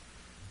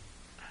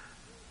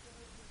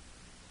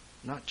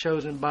 Not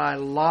chosen by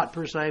lot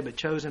per se, but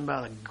chosen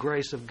by the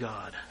grace of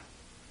God.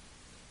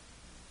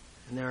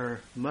 And there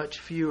are much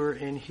fewer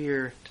in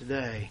here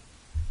today,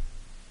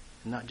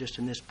 not just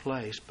in this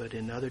place, but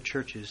in other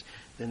churches,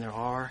 than there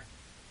are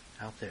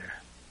out there.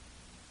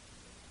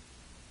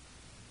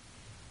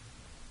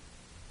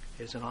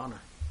 It's an honor.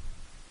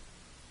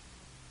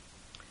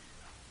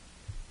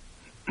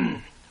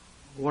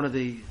 One of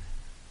the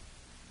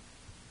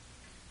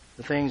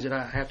things that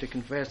I have to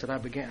confess that I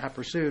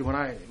pursued when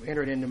I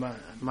entered into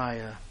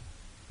my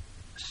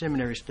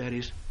seminary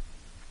studies,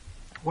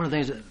 one of the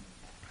things that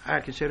I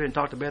considered and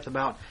talked to Beth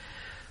about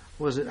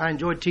was that I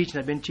enjoyed teaching.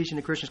 I'd been teaching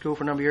the Christian school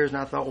for a number of years, and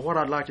I thought, well, what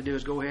I'd like to do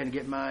is go ahead and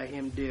get my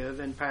MDiv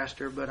and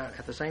pastor, but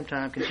at the same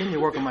time continue to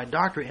work on my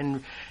doctorate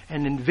and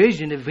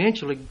envision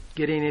eventually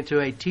getting into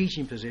a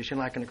teaching position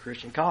like in a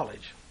Christian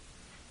college.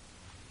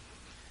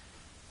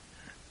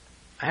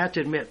 I have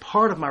to admit,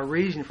 part of my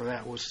reason for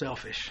that was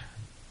selfish.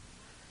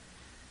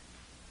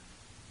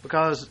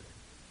 Because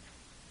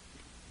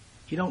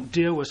you don't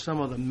deal with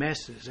some of the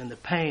messes and the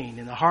pain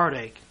and the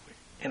heartache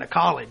in a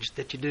college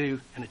that you do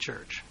in a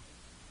church.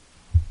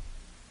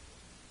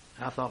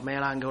 I thought,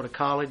 man, I can go to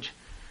college.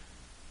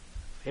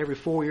 Every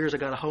 4 years I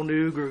got a whole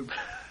new group.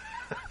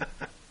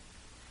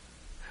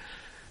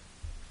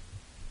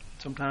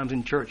 Sometimes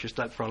in church you're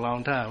stuck for a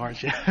long time,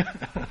 aren't you?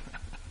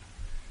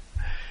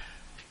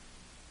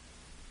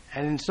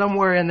 And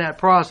somewhere in that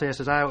process,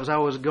 as I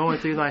was going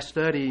through my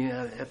study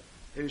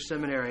through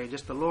seminary,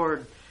 just the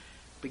Lord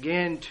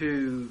began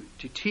to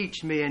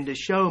teach me and to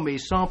show me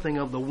something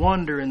of the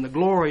wonder and the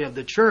glory of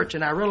the church.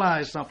 And I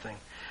realized something.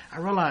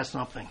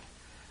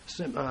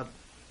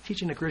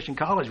 Teaching a Christian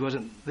college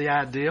wasn't the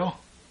ideal.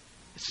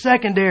 It's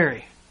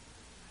secondary.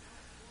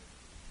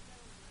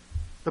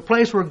 The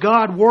place where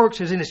God works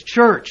is in His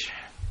church.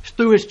 It's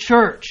through His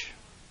church.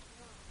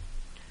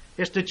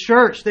 It's the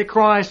church that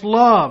Christ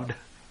loved.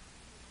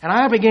 And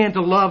I began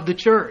to love the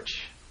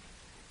church.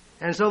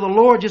 And so the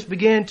Lord just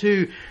began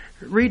to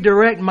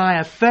redirect my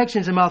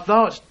affections and my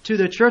thoughts to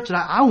the church, that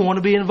I want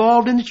to be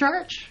involved in the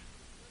church.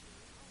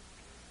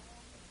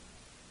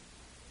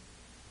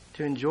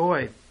 To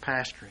enjoy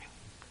pastoring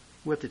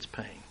with its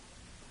pain,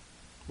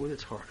 with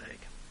its heartache,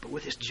 but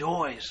with its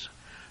joys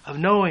of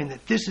knowing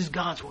that this is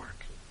God's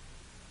work.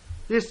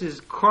 This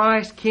is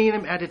Christ's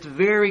kingdom at its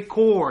very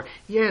core.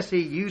 Yes, He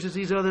uses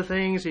these other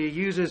things. He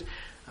uses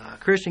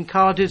Christian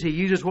colleges. He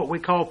uses what we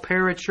call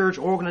parachurch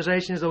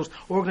organizations, those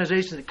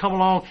organizations that come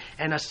along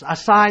and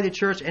aside the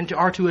church and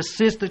are to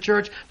assist the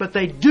church, but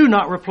they do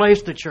not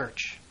replace the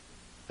church.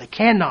 They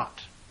cannot.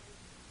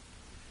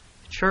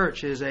 The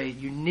church is a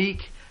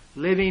unique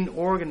living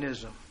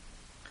organism.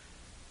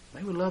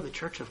 May we love the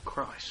church of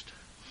Christ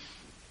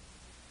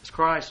as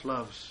Christ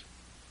loves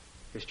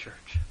His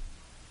church.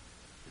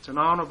 It's an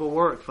honorable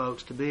work,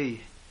 folks, to be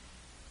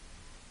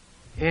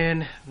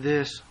in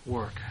this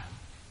work.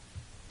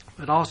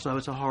 But also,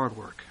 it's a hard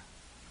work.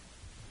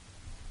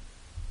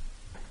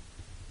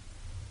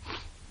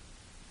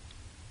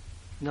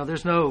 No,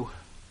 there's no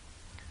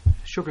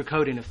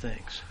sugarcoating of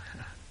things.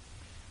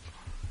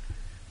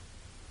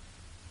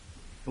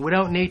 And we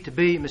don't need to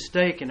be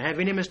mistaken, have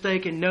any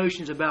mistaken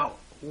notions about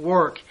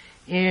work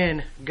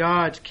in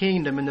God's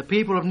kingdom. And the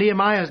people of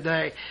Nehemiah's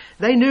day,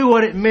 they knew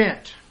what it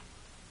meant.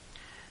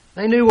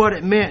 They knew what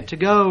it meant to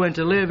go and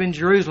to live in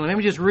Jerusalem. Let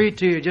me just read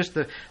to you just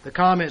the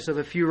comments of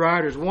a few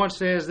writers. One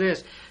says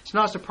this: it's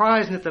not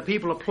surprising that the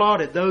people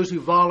applauded those who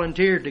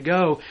volunteered to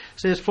go. It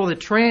says, for the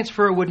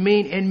transfer would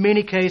mean, in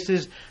many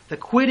cases, the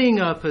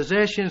quitting of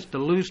possessions, the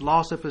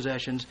loss of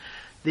possessions,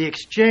 the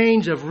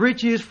exchange of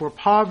riches for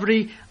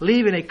poverty,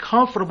 leaving a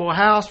comfortable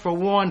house for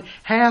one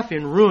half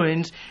in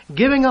ruins,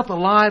 giving up the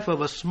life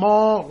of a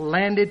small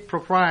landed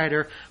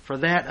proprietor for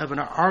that of an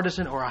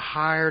artisan or a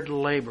hired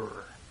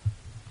laborer.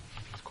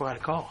 It's quite a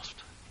cost.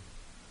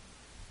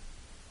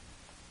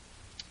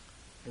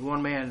 And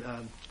one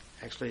man,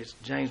 actually it's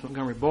James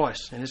Montgomery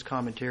Boyce, in his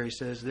commentary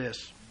says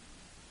this: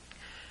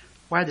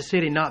 why had the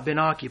city not been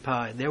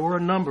occupied? There were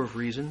a number of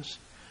reasons.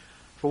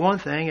 For one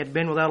thing, it had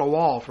been without a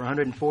wall for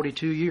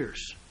 142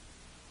 years.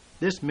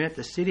 This meant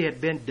the city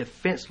had been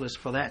defenseless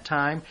for that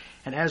time,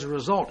 and as a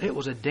result, it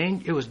was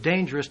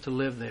dangerous to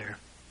live there.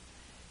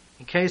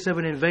 In case of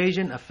an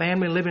invasion, a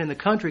family living in the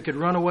country could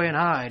run away and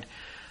hide,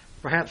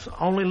 perhaps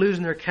only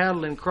losing their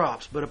cattle and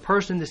crops, but a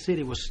person in the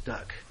city was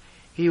stuck.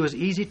 He was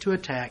easy to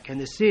attack,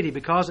 and the city,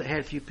 because it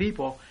had few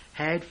people,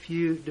 had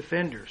few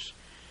defenders.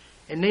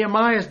 In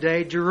Nehemiah's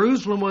day,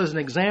 Jerusalem was an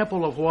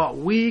example of what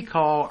we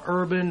call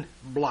urban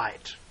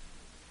blight.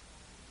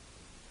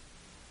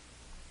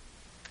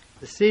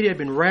 The city had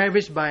been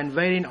ravaged by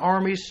invading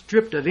armies,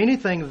 stripped of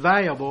anything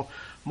valuable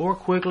more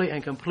quickly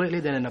and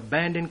completely than an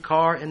abandoned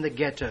car in the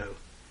ghetto.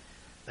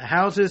 The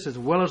houses as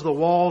well as the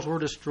walls were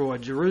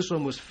destroyed.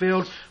 Jerusalem was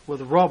filled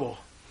with rubble.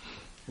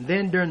 And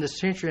then during the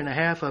century and a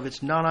half of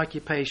its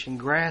non-occupation,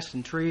 grass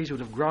and trees would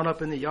have grown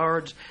up in the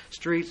yards,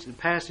 streets, and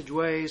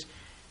passageways.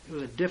 It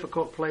was a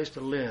difficult place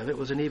to live. It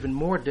was an even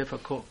more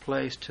difficult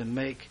place to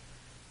make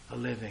a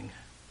living.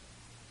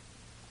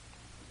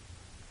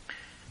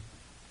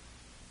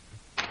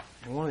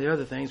 And one of the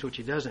other things which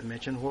he doesn't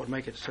mention, what would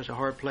make it such a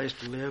hard place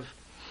to live,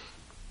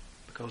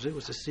 because it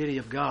was the city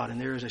of God,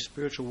 and there is a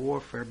spiritual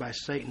warfare by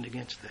Satan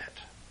against that.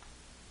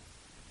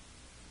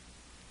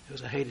 It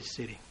was a hated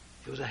city.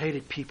 It was a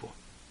hated people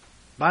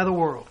by the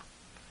world.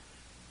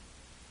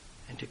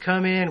 And to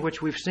come in,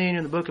 which we've seen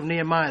in the book of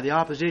Nehemiah, the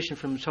opposition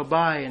from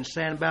Tobiah and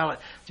Sanballat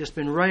just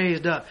been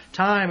raised up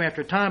time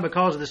after time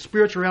because of the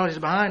spiritual realities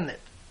behind it.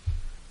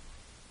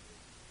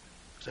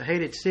 It's a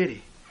hated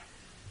city.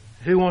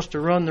 Who wants to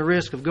run the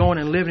risk of going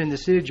and living in the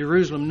city of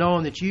Jerusalem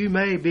knowing that you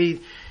may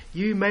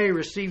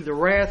receive the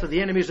wrath of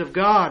the enemies of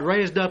God,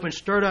 raised up and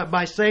stirred up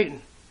by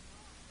Satan?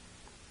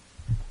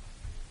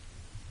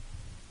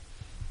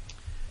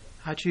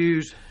 I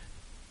choose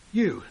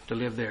you to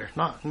live there,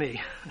 not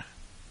me.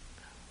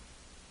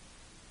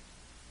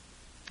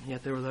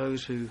 Yet there were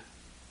those who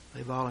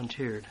they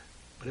volunteered.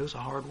 But it was a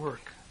hard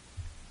work.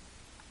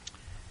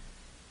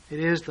 It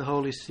is the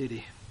holy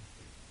city.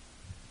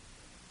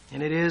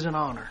 And it is an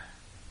honor.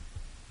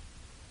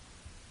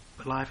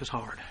 But life is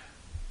hard.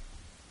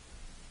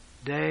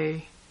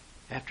 Day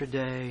after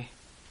day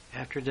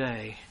after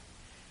day.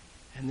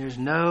 And there's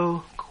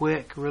no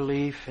quick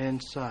relief in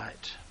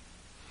sight.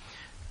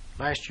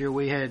 Last year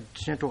we had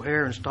central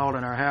air installed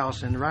in our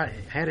house, and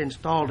had it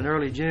installed in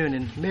early June.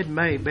 In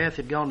mid-May, Beth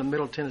had gone to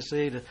Middle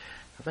Tennessee to,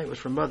 I think it was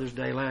for Mother's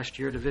Day last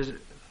year, to visit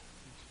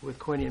with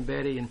Quinny and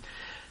Betty, and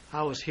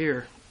I was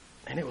here,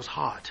 and it was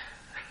hot.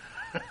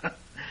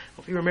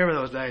 If you remember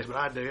those days, but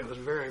I do. It was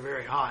very,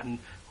 very hot, and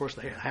of course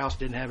the house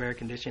didn't have air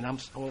conditioning. I'm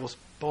one of those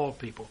spoiled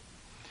people.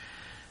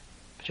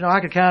 But I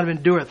could kind of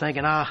endure it,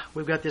 thinking,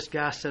 we've got this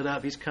guy set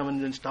up. He's coming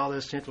to install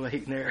this central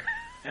heat and air.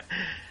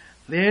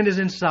 The end is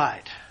in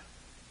sight.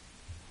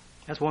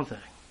 That's one thing.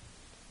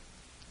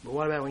 But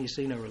what about when you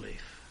see no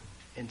relief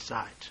in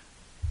sight?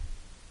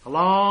 A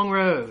long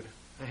road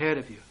ahead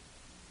of you.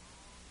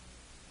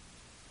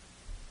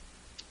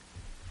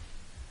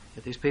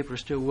 Yet these people are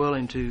still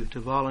willing to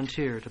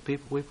volunteer, to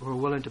people who are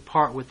willing to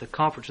part with the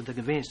comforts and the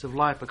convenience of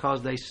life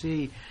because they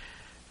see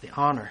the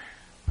honor.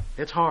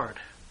 It's hard.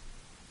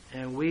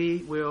 And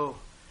we will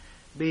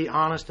be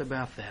honest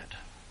about that.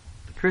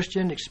 The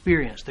Christian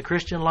experience, the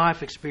Christian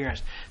life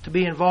experience, to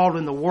be involved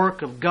in the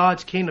work of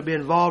God's kingdom, to be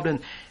involved in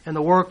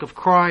the work of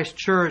Christ's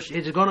church,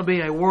 it's going to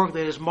be a work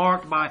that is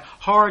marked by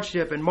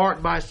hardship and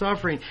marked by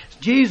suffering.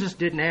 Jesus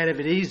didn't have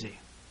it easy,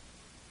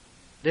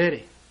 did he?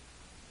 It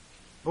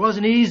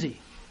wasn't easy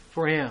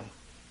for him.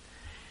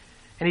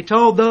 And he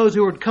told those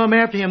who would come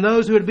after him,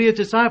 those who would be his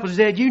disciples, he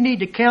said, you need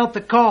to count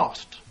the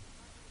cost.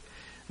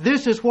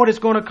 This is what it's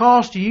going to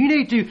cost you. You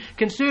need to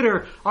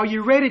consider, are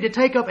you ready to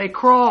take up a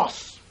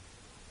cross?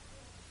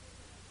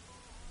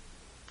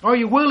 Are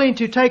you willing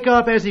to take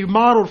up, as he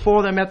modeled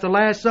for them at the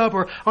Last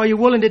Supper, are you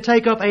willing to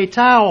take up a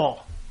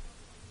towel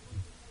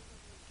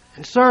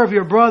and serve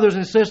your brothers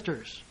and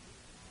sisters?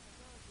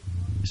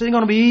 This isn't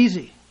going to be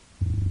easy.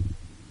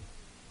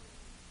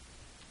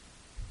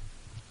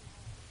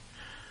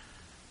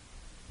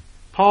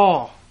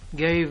 Paul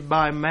gave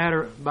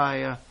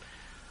by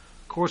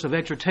course of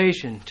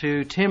exhortation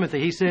to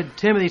Timothy. He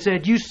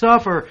said, you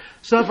suffer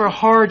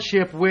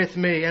hardship with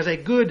me as a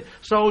good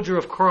soldier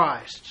of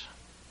Christ.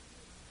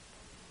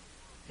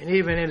 And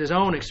even in his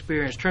own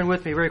experience, turn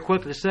with me very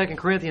quickly to 2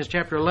 Corinthians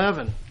chapter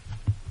 11.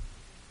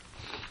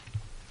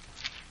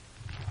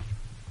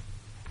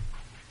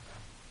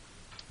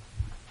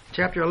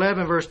 Chapter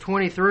 11, verse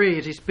 23,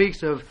 as he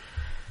speaks of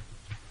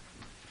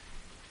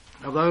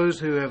those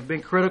who have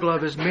been critical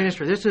of his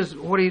ministry. This is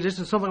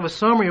something of a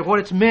summary of what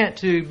it's meant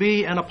to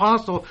be an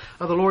apostle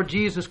of the Lord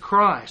Jesus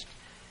Christ.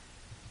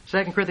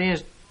 2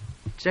 Corinthians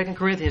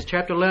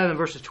chapter 11,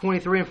 verses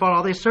 23 and follow.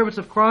 All these servants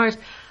of Christ,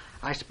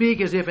 I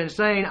speak as if in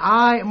saying,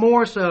 I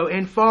more so,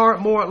 in far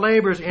more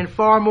labors, in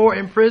far more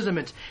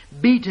imprisonments,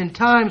 beaten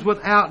times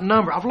without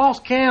number. I've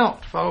lost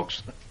count,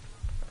 folks.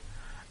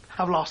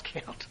 I've lost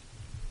count.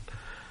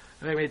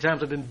 How many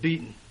times I've been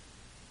beaten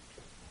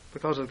for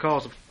the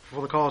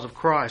cause of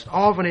Christ.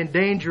 Often in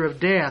danger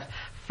of death.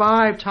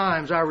 5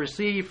 times I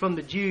received from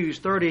the Jews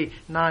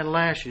 39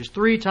 lashes.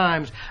 3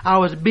 times I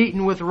was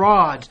beaten with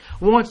rods.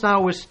 Once I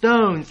was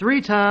stoned.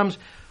 3 times,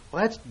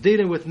 well, that's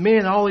dealing with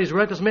men, all these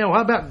reckless men. Well,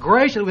 how about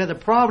grace? We have the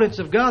providence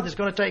of God that's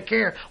going to take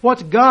care.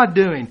 What's God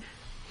doing?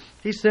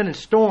 He's sending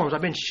storms.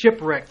 I've been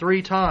shipwrecked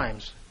 3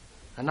 times.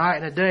 A night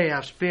and a day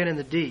I've spent in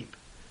the deep.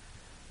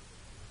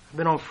 I've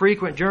been on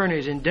frequent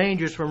journeys in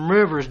dangers from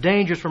rivers,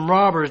 dangers from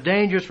robbers,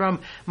 dangers from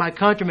my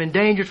countrymen,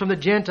 dangers from the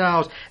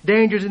Gentiles,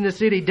 dangers in the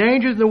city,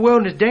 dangers in the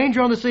wilderness,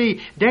 danger on the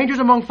sea, dangers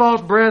among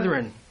false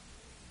brethren.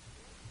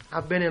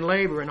 I've been in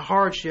labor and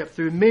hardship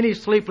through many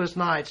sleepless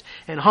nights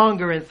and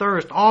hunger and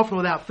thirst, often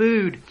without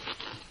food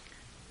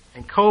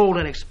and cold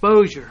and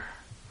exposure.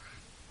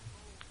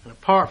 And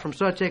apart from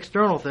such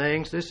external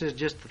things, this is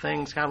just the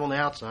things kind of on the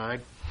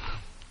outside.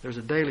 There's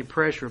a daily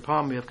pressure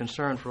upon me of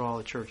concern for all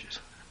the churches.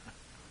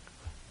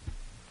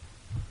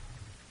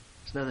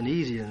 There's nothing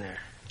easy in there.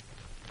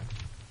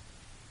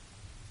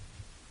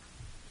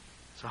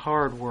 It's a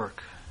hard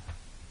work.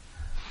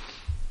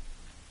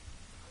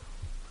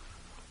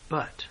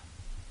 But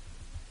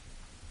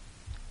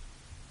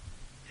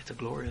it's a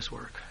glorious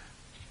work.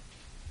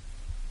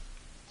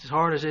 As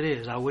hard as it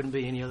is, I wouldn't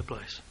be any other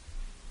place.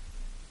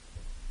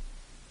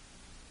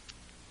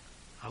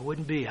 I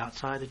wouldn't be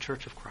outside the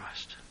Church of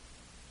Christ.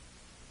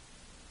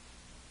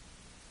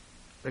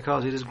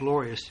 Because it is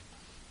glorious.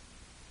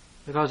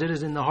 Because it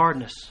is in the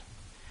hardness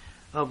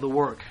of the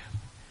work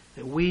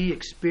that we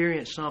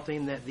experience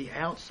something that the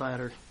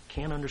outsider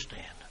can't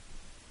understand.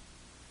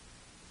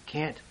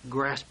 Can't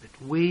grasp it.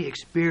 We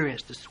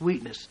experience the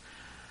sweetness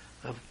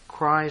of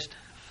Christ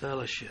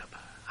fellowship.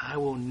 I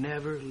will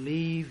never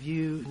leave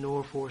you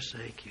nor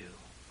forsake you.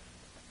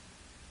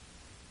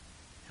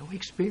 And we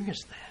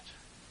experience that.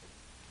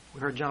 We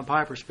heard John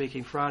Piper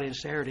speaking Friday and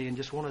Saturday, and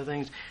just one of the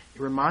things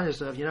it reminds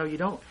us of, you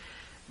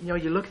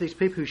look at these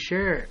people who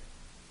share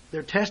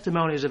their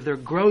testimonies of their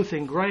growth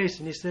in grace,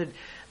 and he said,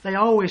 they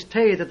always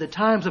tell you that the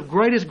times of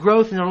greatest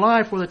growth in their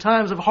life were the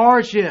times of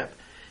hardship.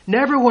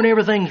 Never when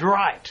everything's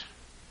right.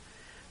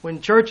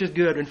 When church is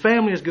good, when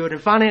family is good,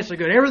 and finances are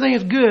good, everything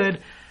is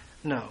good.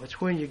 No, it's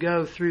when you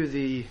go through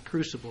the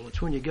crucible.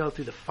 It's when you go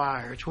through the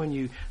fire. It's when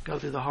you go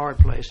through the hard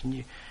place and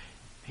you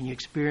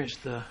experience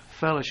the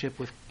fellowship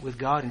with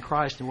God and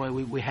Christ in a way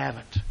we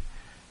haven't.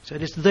 So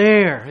it's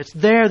there. It's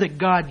there that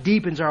God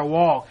deepens our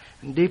walk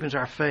and deepens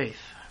our faith.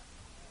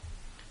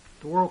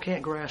 The world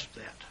can't grasp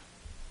that.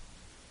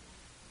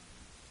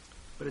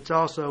 But it's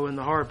also in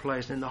the hard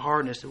place, in the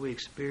hardness that we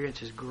experience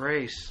His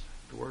grace.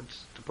 The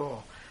words to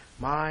Paul,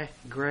 my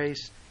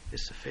grace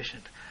is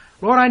sufficient.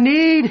 Lord, I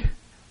need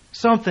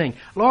something.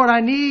 Lord,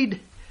 I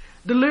need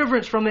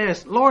deliverance from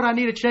this. Lord, I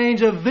need a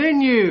change of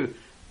venue.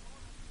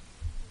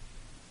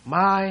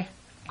 My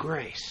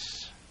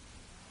grace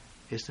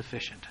is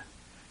sufficient.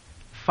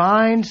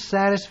 Find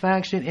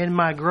satisfaction in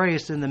my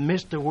grace in the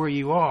midst of where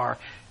you are.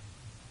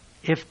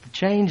 If the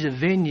change of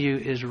venue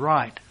is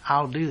right,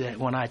 I'll do that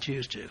when I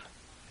choose to.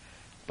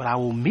 But I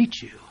will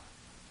meet you.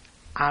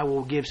 I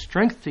will give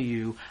strength to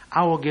you.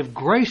 I will give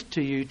grace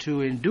to you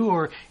to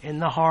endure in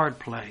the hard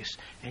place.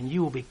 And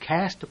you will be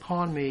cast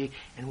upon me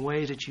in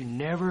ways that you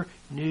never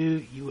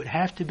knew you would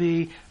have to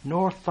be,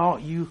 nor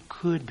thought you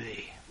could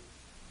be.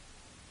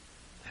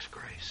 That's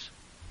grace.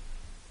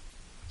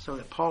 So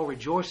that Paul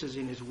rejoices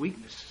in his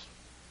weakness.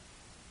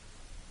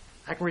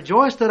 I can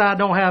rejoice that I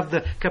don't have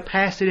the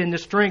capacity and the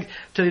strength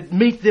to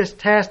meet this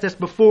task that's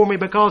before me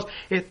because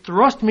it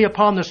thrust me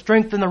upon the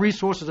strength and the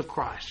resources of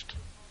Christ.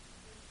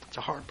 It's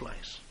a hard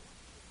place.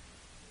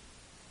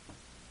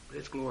 But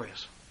it's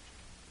glorious.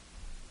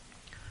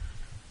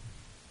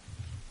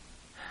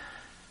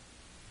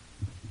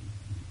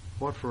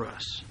 What for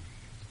us?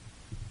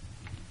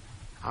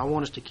 I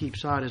want us to keep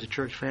sight as a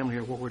church family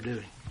here of what we're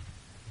doing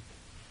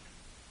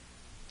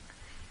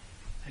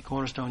at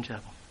Cornerstone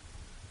Chapel.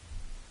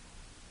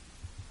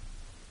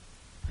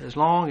 As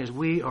long as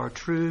we are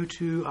true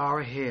to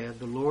our head,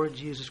 the Lord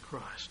Jesus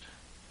Christ,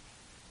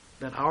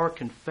 that our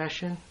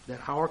confession,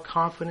 that our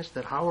confidence,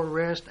 that our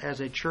rest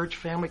as a church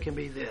family can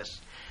be this.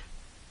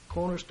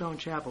 Cornerstone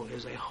Chapel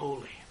is a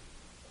holy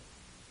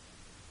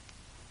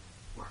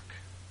work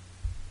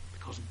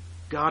because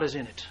God is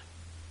in it.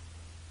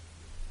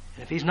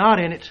 And if He's not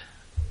in it,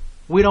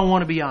 we don't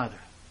want to be either.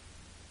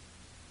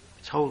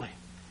 It's holy.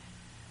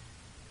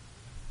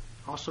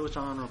 Also, it's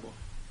honorable.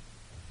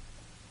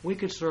 We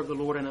could serve the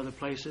Lord in other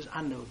places.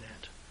 I know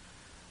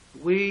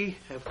that. We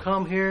have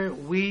come here.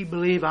 We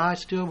believe, I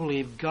still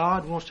believe,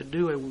 God wants to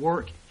do a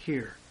work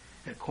here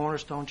at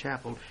Cornerstone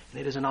Chapel. And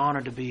it is an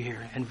honor to be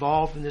here,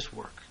 involved in this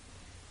work.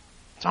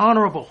 It's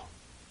honorable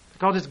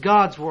because it's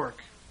God's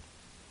work.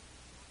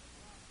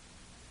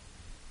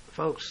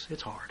 Folks,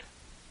 it's hard.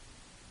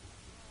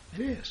 It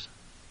is.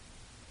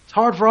 It's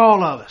hard for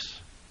all of us.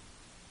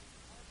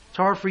 It's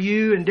hard for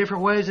you in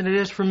different ways than it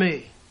is for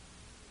me.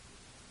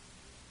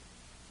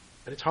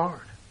 But it's hard.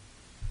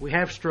 We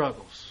have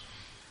struggles.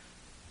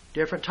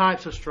 Different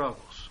types of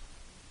struggles.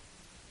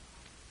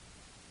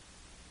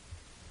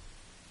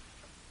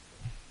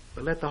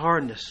 But let the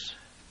hardness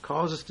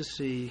cause us to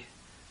see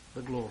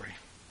the glory.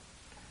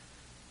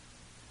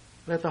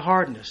 Let the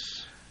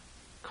hardness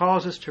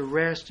cause us to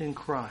rest in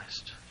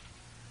Christ.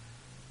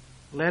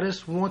 Let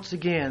us once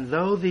again,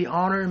 though the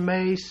honor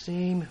may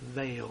seem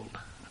veiled,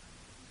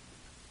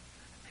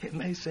 it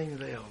may seem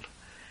veiled.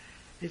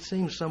 It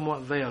seems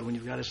somewhat veiled when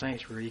you've got a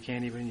sanctuary you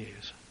can't even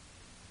use,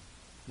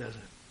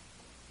 doesn't it?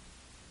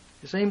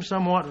 It seems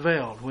somewhat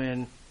veiled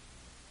when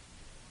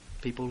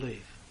people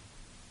leave.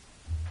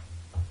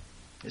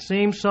 It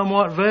seems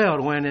somewhat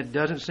veiled when it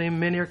doesn't seem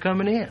many are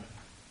coming in.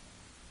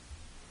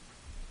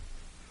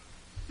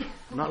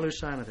 Do not lose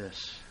sight of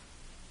this.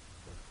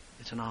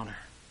 It's an honor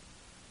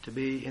to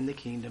be in the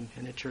kingdom,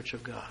 in the church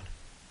of God.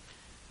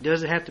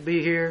 Does it have to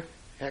be here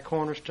at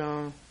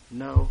Cornerstone?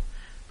 No.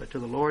 But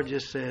till the Lord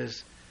just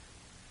says,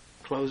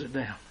 close it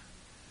down.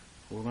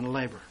 We're going to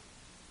labor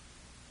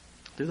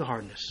through the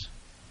hardness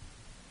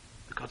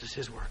because it's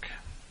His work.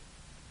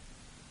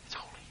 It's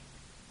holy.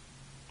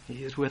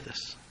 He is with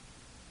us.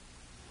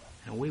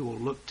 And we will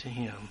look to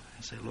Him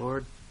and say,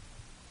 Lord,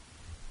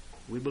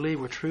 we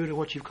believe we're true to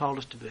what You've called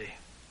us to be.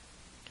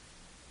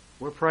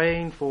 We're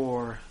praying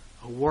for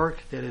a work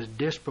that is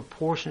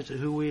disproportionate to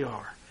who we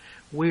are.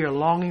 We are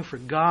longing for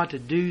God to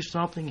do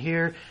something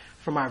here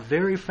from our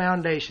very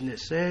foundation that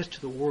says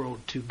to the world,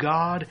 to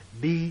God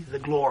be the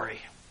glory.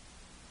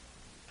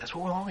 That's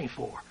what we're longing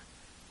for.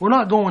 We're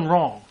not going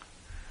wrong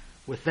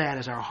with that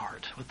as our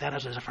heart, with that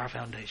as our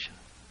foundation.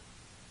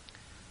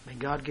 May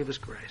God give us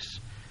grace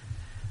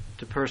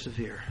to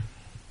persevere.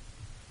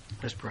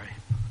 Let's pray.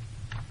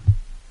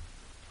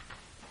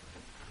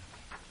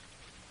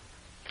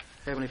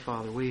 Heavenly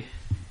Father, we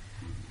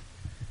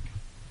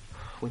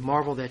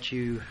marvel that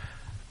You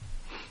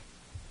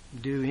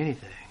do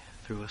anything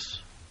through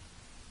us.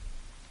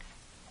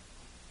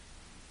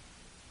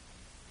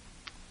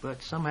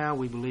 But somehow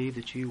we believe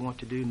that You want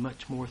to do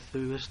much more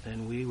through us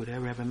than we would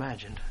ever have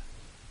imagined.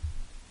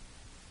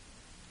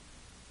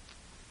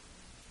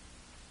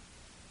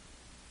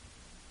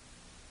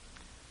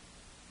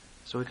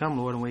 So we come,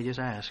 Lord, and we just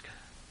ask,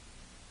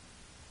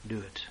 do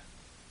it.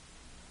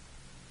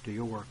 Do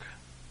Your work.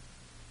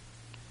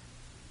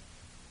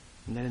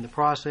 And then in the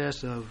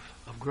process of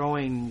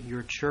growing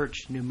Your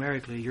church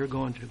numerically, You're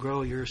going to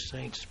grow Your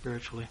saints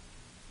spiritually.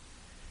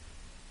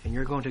 And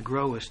You're going to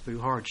grow us through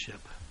hardship.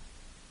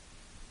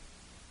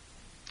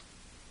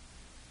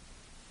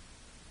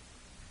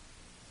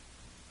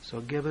 So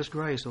give us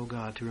grace, O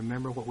God, to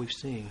remember what we've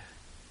seen.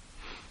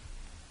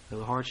 Though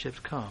the hardships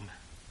come,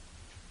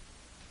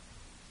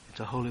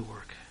 it's a holy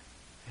work,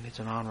 and it's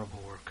an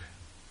honorable work.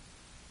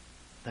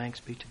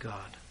 Thanks be to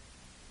God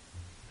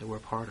that we're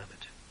part of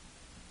it.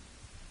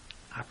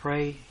 I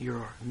pray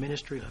Your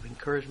ministry of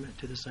encouragement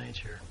to the saints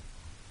here.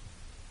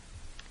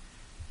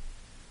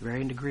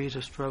 Varying degrees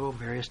of struggle,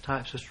 various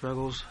types of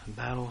struggles and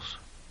battles.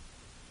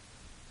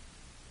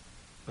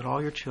 But all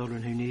Your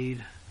children who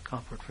need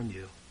comfort from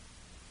You,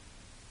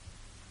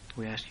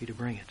 we ask You to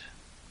bring it.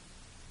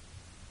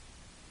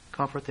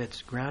 Comfort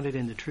that's grounded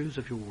in the truths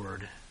of Your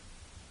Word.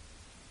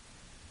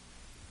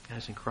 And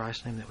it's in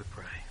Christ's name that we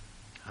pray.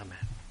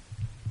 Amen.